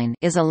versine,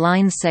 is a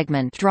line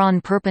segment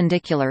drawn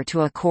perpendicular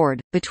to a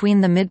chord,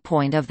 between the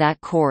midpoint of that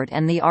chord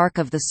and the arc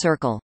of the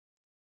circle.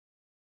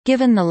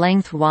 Given the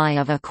length y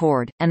of a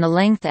chord, and the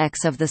length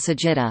x of the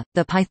sagitta,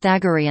 the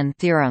Pythagorean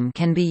theorem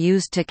can be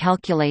used to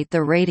calculate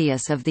the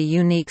radius of the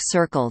unique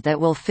circle that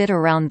will fit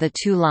around the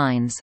two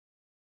lines.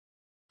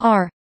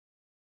 R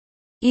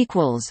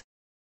equals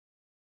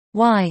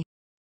y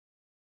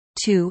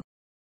 2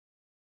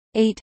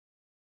 8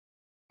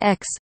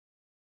 x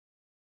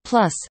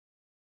plus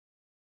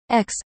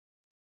x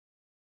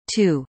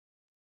 2.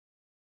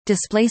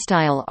 Display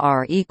style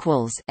R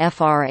equals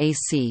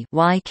frac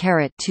y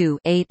caret 2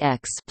 8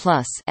 x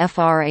plus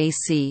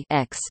frac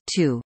x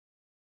 2.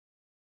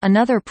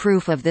 Another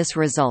proof of this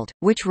result,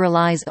 which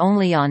relies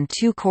only on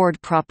two chord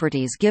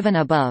properties given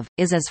above,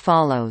 is as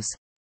follows.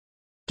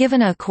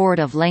 Given a chord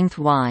of length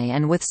y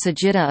and with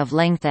sagitta of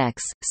length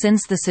x,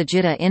 since the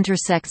sagitta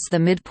intersects the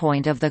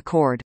midpoint of the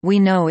chord, we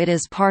know it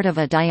is part of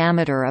a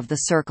diameter of the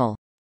circle.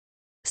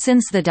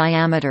 Since the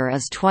diameter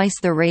is twice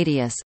the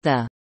radius,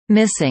 the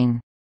missing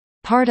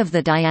part of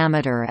the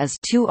diameter is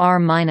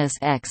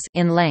 2r-x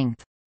in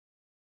length.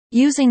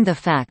 Using the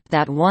fact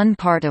that one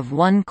part of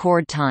one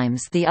chord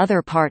times the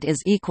other part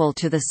is equal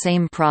to the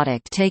same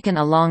product taken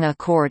along a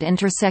chord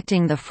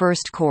intersecting the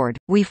first chord,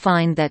 we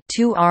find that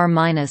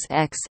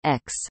 2r-x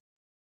x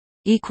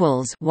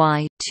equals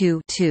y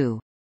 2 2.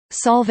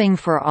 Solving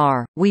for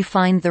r, we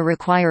find the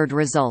required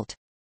result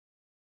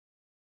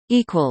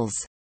equals.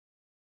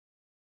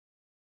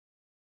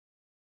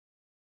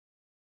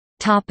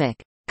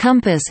 Topic: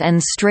 Compass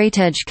and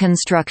straightedge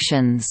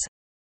constructions.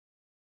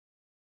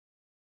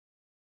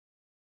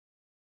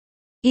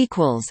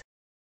 Equals.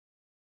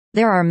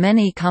 There are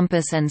many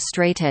compass and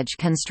straightedge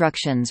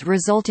constructions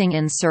resulting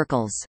in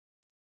circles.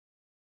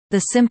 The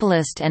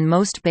simplest and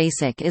most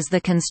basic is the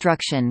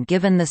construction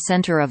given the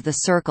center of the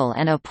circle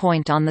and a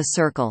point on the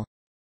circle.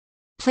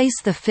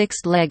 Place the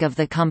fixed leg of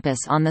the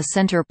compass on the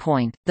center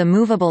point, the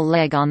movable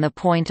leg on the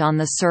point on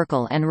the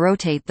circle, and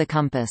rotate the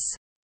compass.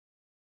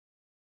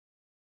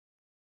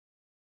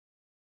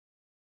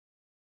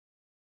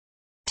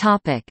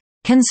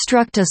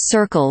 Construct a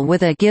circle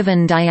with a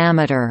given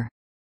diameter.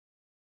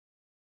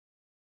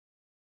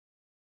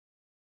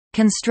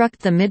 Construct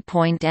the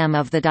midpoint M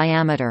of the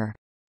diameter.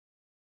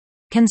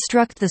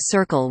 Construct the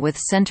circle with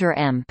center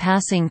M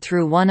passing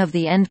through one of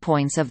the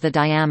endpoints of the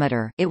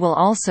diameter. It will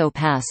also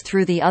pass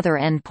through the other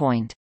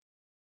endpoint.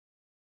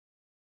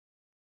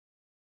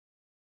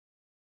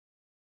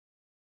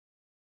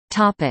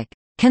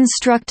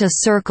 Construct a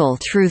circle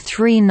through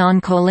three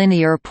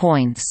noncollinear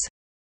points.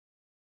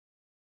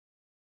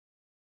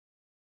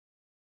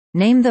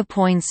 Name the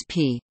points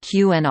P,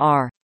 Q and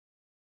R.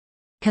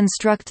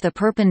 Construct the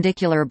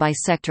perpendicular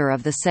bisector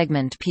of the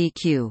segment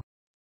PQ.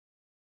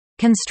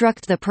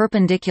 Construct the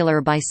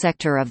perpendicular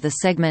bisector of the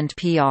segment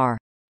PR.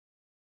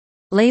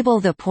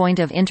 Label the point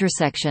of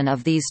intersection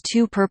of these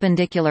two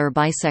perpendicular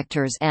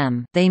bisectors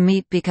M. They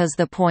meet because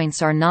the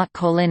points are not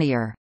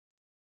collinear.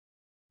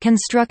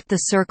 Construct the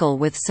circle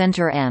with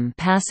center M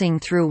passing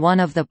through one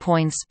of the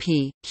points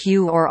P,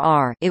 Q or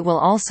R. It will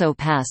also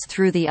pass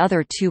through the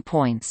other 2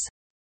 points.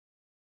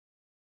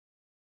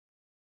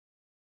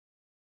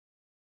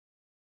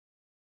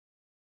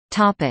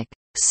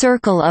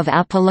 Circle of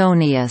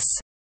Apollonius.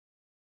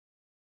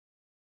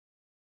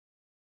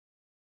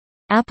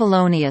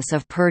 Apollonius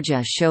of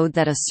Perga showed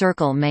that a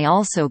circle may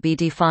also be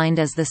defined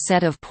as the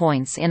set of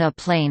points in a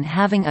plane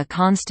having a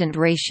constant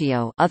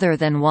ratio other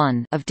than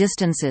 1 of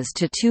distances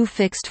to two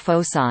fixed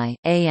foci,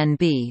 A and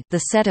B. The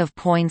set of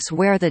points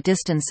where the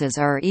distances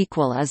are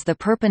equal is the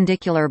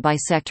perpendicular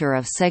bisector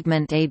of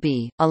segment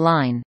AB, a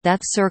line.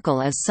 That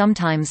circle is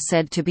sometimes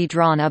said to be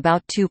drawn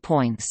about 2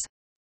 points.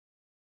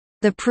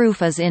 The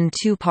proof is in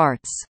 2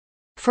 parts.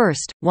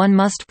 First, one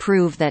must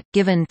prove that,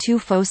 given two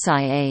foci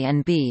A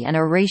and B and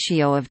a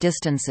ratio of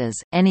distances,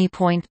 any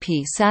point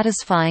P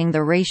satisfying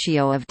the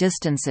ratio of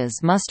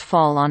distances must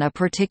fall on a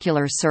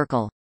particular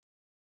circle.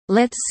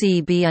 Let C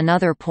be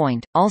another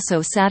point,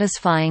 also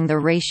satisfying the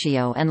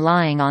ratio and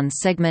lying on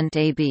segment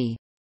AB.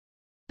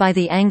 By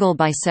the angle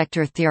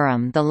bisector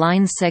theorem, the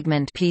line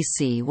segment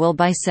PC will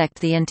bisect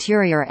the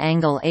interior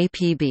angle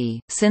APB,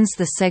 since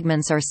the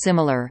segments are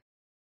similar.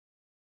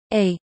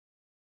 A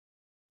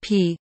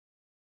P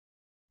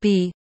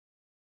B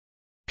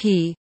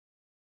P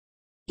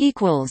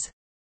equals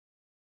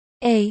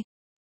A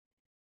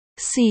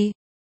C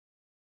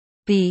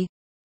B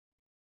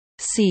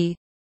C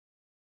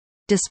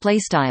display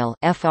style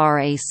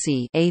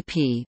frac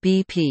AP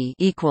BP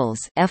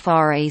equals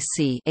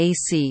frac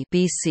AC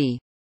BC.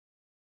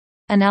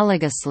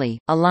 Analogously,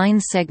 a line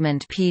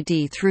segment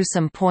PD through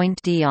some point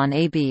D on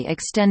AB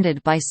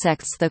extended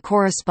bisects the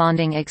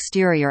corresponding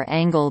exterior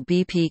angle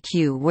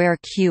BPQ where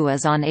Q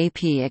is on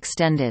AP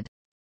extended.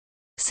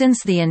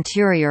 Since the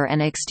interior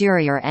and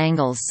exterior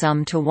angles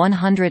sum to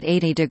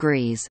 180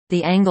 degrees,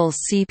 the angle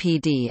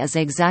CPD is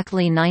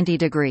exactly 90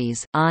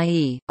 degrees,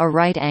 i.e., a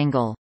right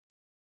angle.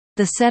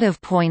 The set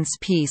of points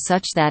P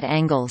such that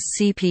angle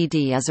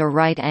CPD is a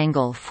right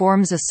angle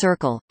forms a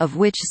circle, of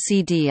which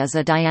CD is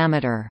a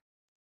diameter.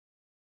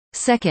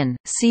 Second,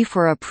 see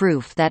for a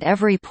proof that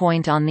every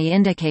point on the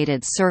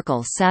indicated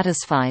circle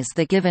satisfies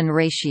the given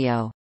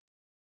ratio.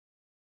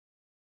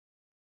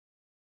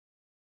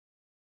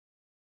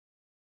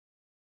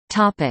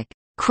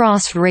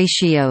 Cross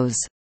ratios.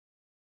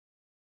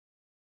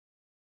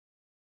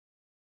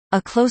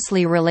 A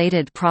closely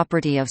related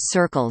property of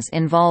circles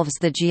involves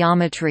the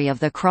geometry of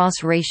the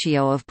cross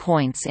ratio of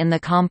points in the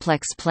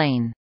complex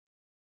plane.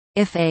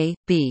 If A,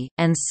 B,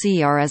 and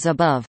C are as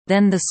above,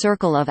 then the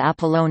circle of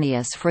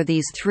Apollonius for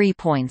these 3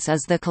 points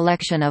is the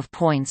collection of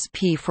points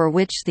P for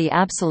which the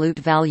absolute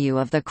value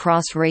of the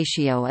cross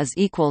ratio is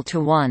equal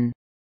to 1.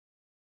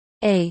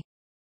 A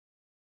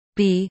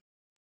B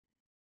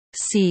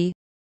C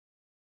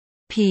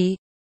P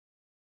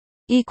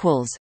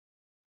equals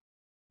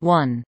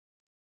 1.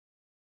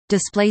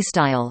 Display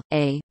style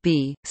A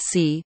B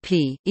C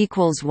P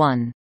equals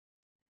 1.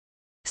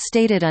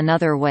 Stated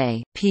another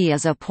way, P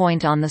is a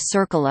point on the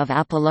circle of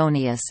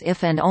Apollonius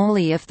if and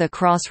only if the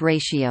cross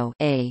ratio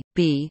A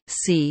B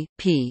C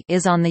P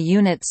is on the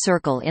unit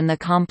circle in the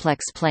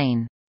complex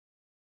plane.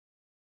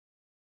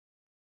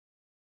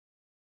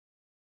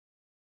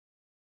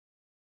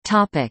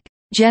 Topic: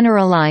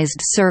 Generalized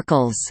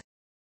circles.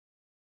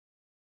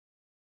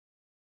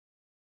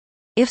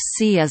 If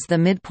C is the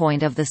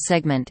midpoint of the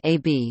segment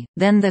AB,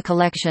 then the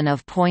collection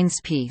of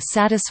points P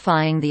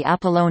satisfying the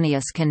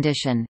Apollonius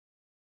condition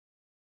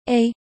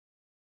A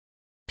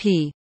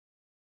P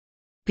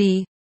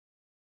B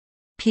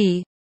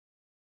P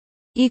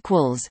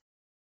equals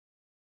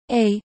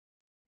A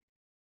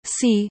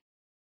C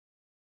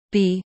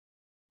B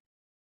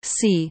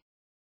C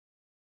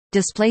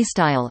display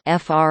style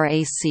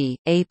frac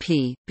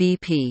AP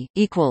BP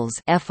equals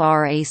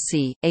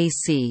frac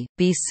AC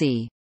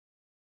BC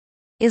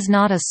is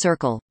not a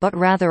circle, but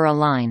rather a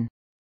line.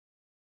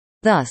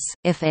 Thus,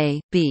 if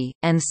A, B,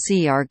 and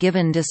C are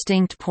given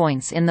distinct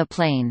points in the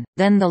plane,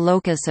 then the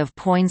locus of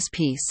points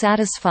P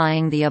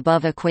satisfying the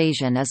above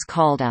equation is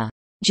called a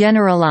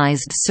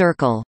generalized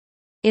circle.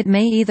 It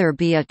may either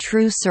be a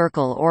true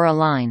circle or a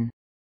line.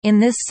 In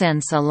this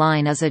sense, a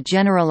line is a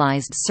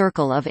generalized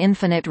circle of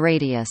infinite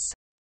radius.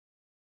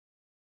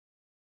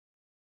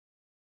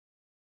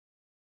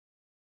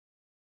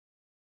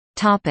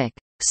 Topic: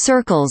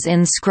 Circles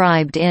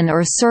inscribed in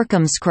or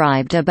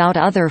circumscribed about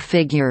other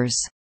figures.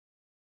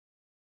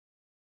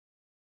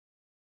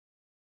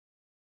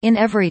 In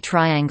every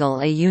triangle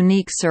a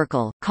unique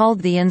circle,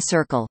 called the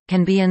incircle,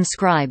 can be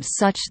inscribed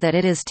such that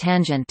it is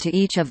tangent to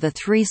each of the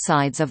 3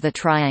 sides of the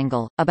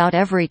triangle. About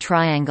every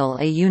triangle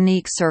a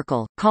unique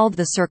circle, called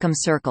the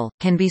circumcircle,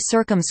 can be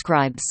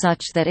circumscribed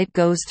such that it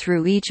goes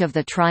through each of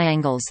the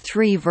triangle's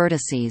 3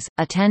 vertices.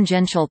 A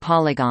tangential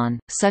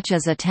polygon, such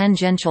as a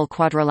tangential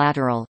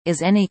quadrilateral,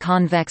 is any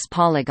convex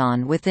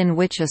polygon within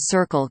which a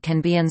circle can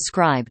be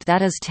inscribed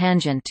that is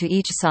tangent to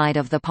each side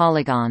of the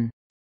polygon.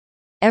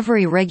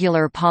 Every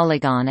regular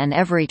polygon and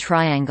every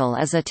triangle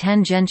is a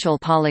tangential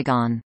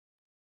polygon.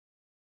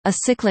 A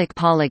cyclic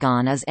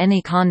polygon is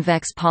any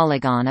convex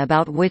polygon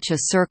about which a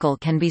circle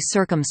can be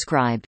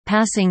circumscribed,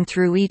 passing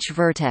through each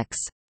vertex.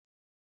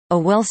 A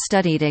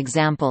well-studied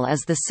example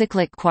is the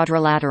cyclic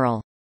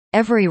quadrilateral.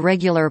 Every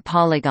regular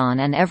polygon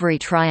and every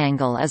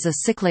triangle is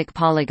a cyclic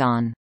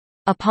polygon.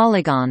 A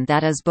polygon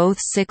that is both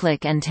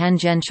cyclic and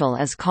tangential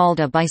is called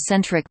a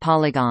bicentric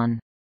polygon.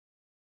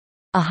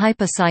 A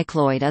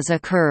hypocycloid is a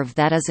curve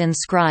that is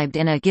inscribed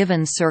in a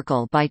given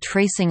circle by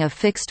tracing a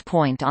fixed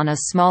point on a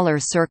smaller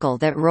circle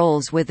that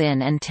rolls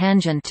within and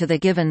tangent to the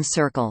given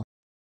circle.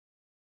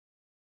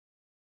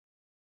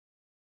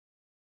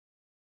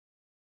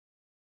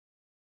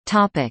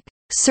 Topic: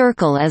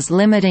 Circle as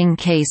limiting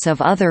case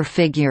of other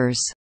figures.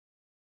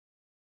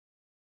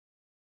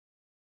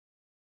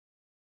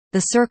 The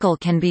circle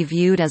can be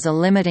viewed as a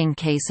limiting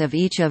case of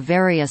each of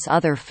various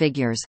other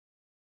figures.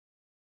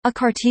 A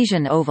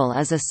Cartesian oval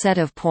is a set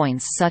of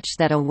points such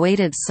that a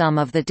weighted sum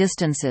of the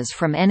distances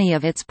from any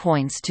of its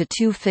points to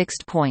 2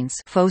 fixed points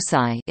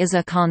foci is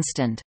a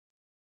constant.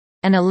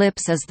 An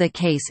ellipse is the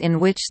case in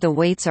which the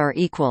weights are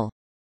equal.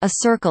 A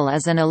circle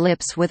is an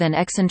ellipse with an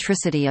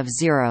eccentricity of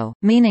 0,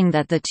 meaning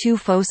that the 2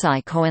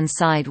 foci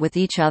coincide with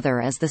each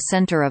other as the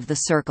center of the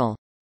circle.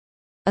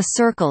 A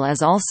circle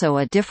is also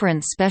a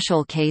different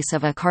special case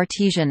of a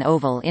Cartesian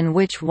oval in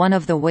which one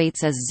of the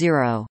weights is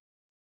 0.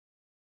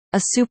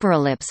 A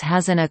superellipse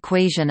has an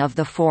equation of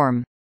the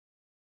form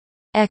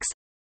x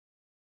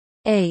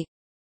a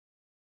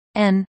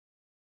n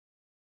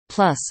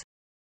plus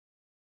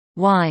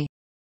y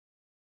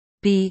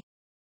b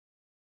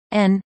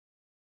n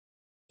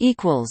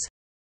equals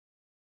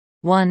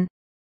 1.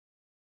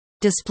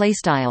 Display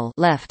style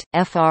left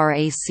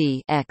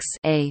frac x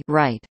a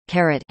right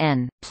caret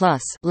n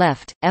plus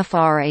left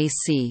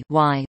frac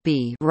y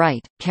b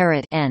right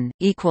caret n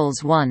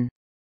equals 1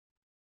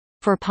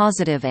 for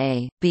positive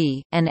a,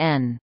 b, and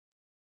n.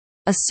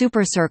 A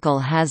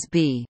supercircle has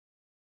b.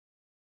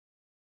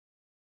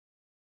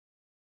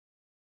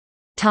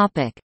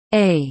 Topic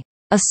A.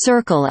 A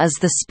circle is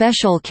the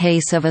special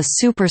case of a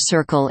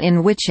supercircle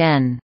in which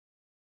n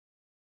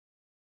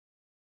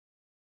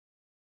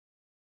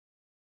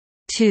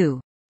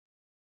 2.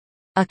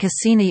 A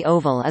Cassini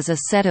oval is a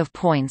set of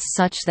points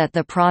such that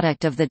the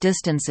product of the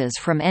distances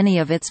from any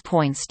of its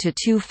points to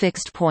two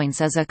fixed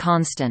points is a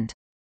constant.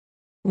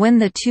 When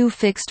the two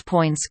fixed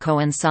points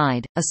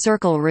coincide, a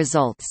circle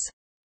results.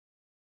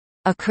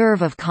 A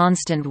curve of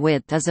constant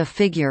width is a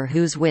figure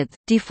whose width,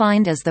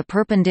 defined as the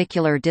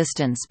perpendicular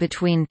distance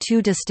between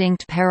two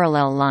distinct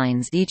parallel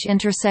lines each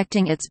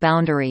intersecting its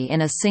boundary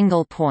in a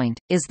single point,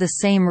 is the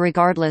same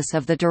regardless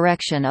of the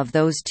direction of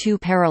those two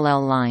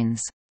parallel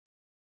lines.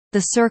 The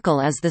circle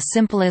is the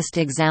simplest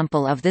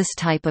example of this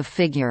type of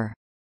figure.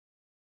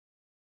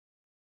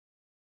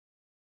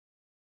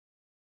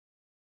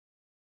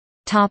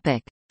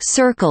 Topic: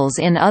 Circles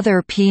in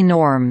other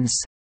p-norms.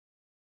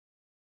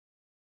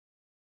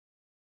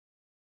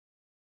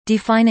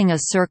 Defining a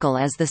circle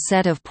as the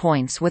set of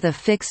points with a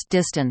fixed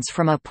distance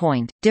from a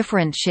point,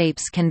 different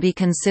shapes can be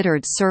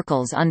considered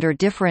circles under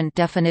different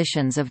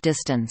definitions of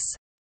distance.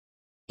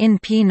 In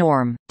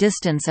p-norm,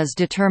 distance is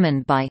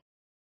determined by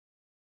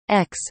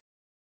x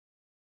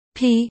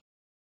p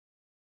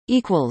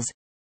equals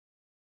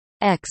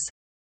x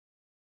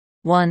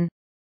 1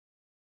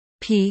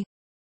 p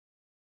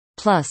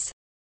plus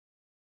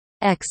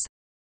x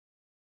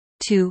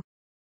 2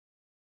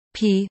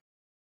 p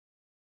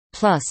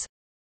plus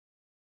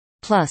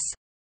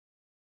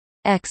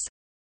x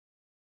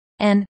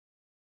n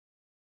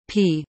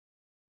p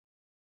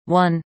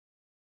 1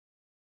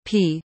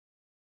 p.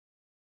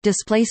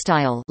 Display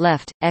style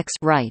left x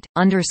right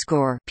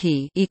underscore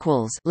p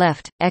equals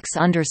left x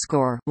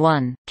underscore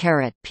 1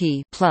 caret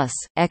p plus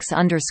x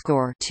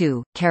underscore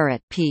 2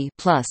 caret p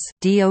plus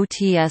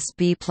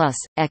dotsb plus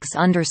x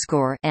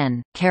underscore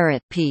n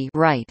caret p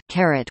right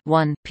caret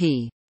 1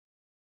 p.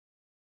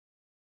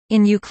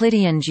 In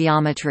Euclidean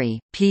geometry,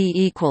 p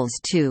equals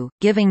 2,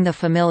 giving the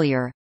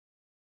familiar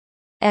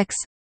x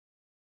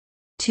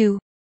 2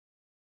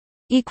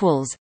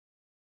 equals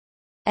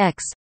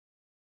x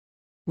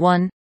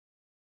 1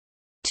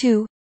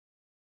 2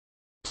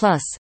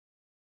 plus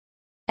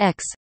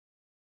x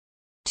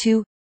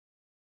 2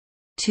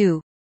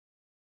 2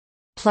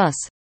 plus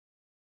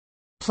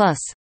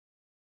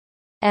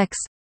x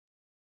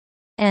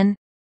n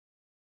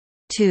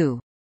 2.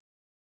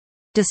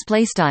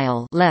 Display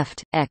style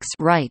left x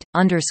right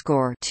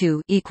underscore 2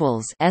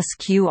 equals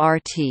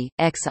sqrt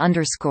x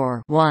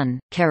underscore 1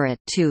 caret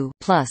 2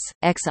 plus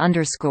x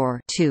underscore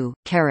 2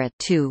 caret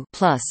 2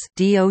 plus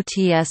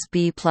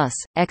dotsb plus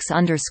x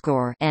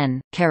underscore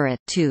n caret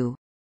 2.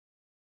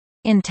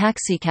 In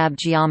taxicab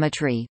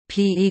geometry,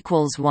 p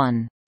equals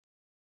 1.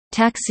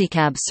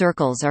 Taxicab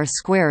circles are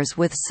squares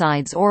with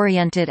sides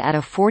oriented at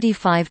a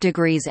 45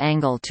 degrees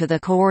angle to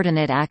the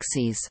coordinate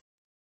axes.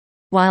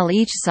 While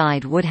each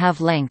side would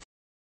have length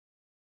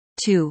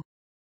 2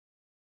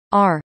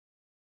 r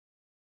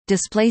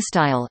display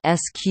style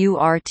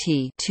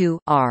sqrt 2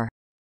 r.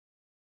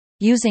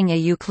 Using a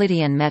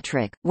Euclidean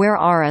metric, where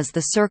r is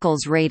the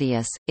circle's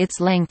radius, its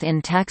length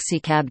in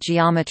taxicab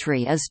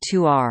geometry is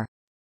 2r.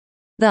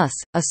 Thus,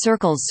 a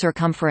circle's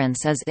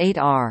circumference is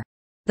 8r.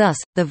 Thus,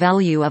 the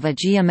value of a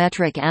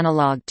geometric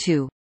analog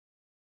to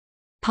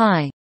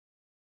pi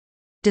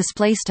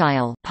display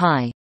style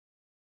pi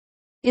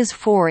is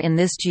 4 in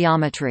this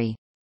geometry.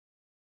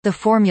 The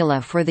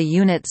formula for the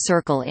unit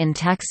circle in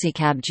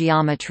taxicab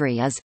geometry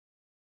is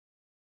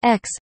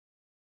x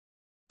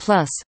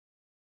plus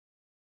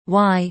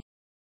y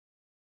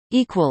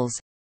equals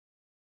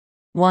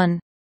 1.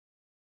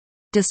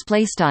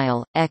 Display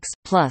style x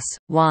plus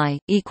y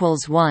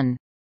equals 1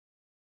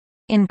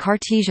 in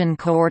Cartesian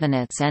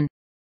coordinates and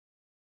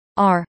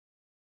r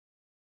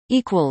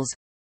equals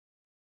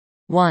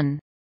 1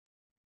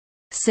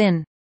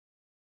 sin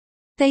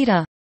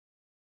theta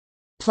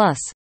plus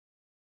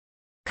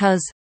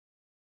cos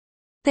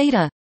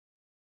theta.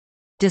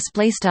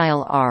 Display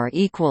style r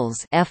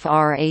equals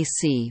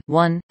frac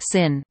 1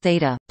 sin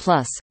theta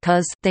plus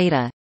cos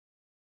theta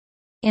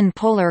in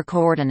polar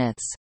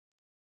coordinates.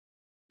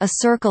 A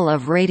circle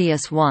of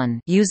radius 1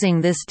 using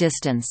this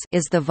distance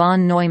is the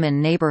von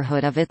Neumann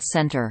neighborhood of its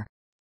center.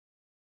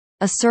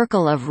 A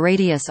circle of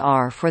radius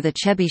r for the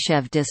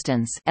Chebyshev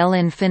distance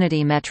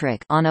L∞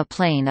 metric on a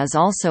plane is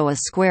also a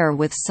square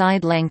with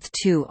side length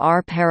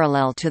 2r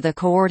parallel to the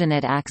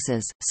coordinate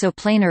axis, so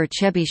planar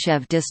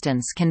Chebyshev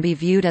distance can be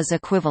viewed as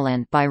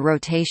equivalent by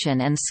rotation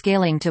and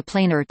scaling to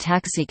planar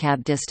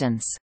taxicab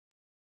distance.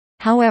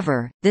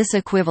 However, this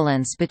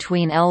equivalence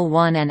between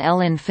L1 and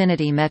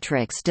L∞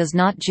 metrics does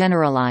not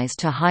generalize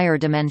to higher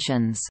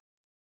dimensions.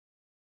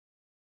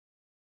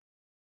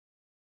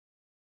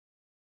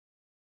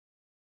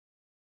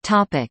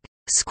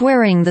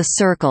 Squaring the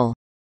circle.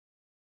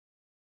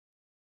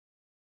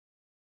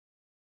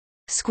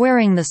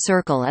 Squaring the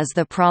circle is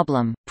the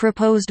problem,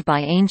 proposed by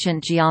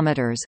ancient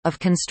geometers, of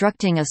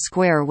constructing a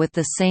square with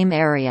the same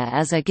area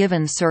as a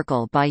given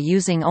circle by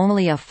using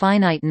only a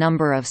finite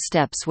number of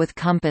steps with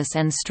compass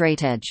and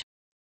straightedge.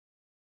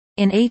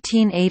 In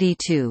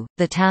 1882,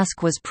 the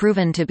task was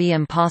proven to be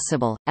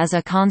impossible, as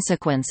a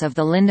consequence of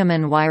the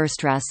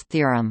Lindemann-Weierstrass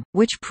theorem,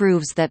 which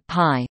proves that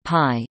pi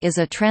is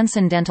a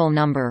transcendental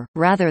number,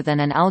 rather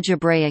than an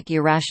algebraic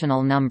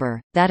irrational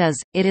number, that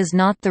is, it is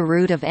not the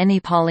root of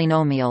any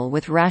polynomial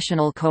with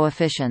rational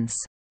coefficients.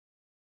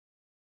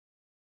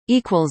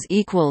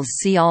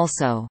 See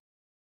also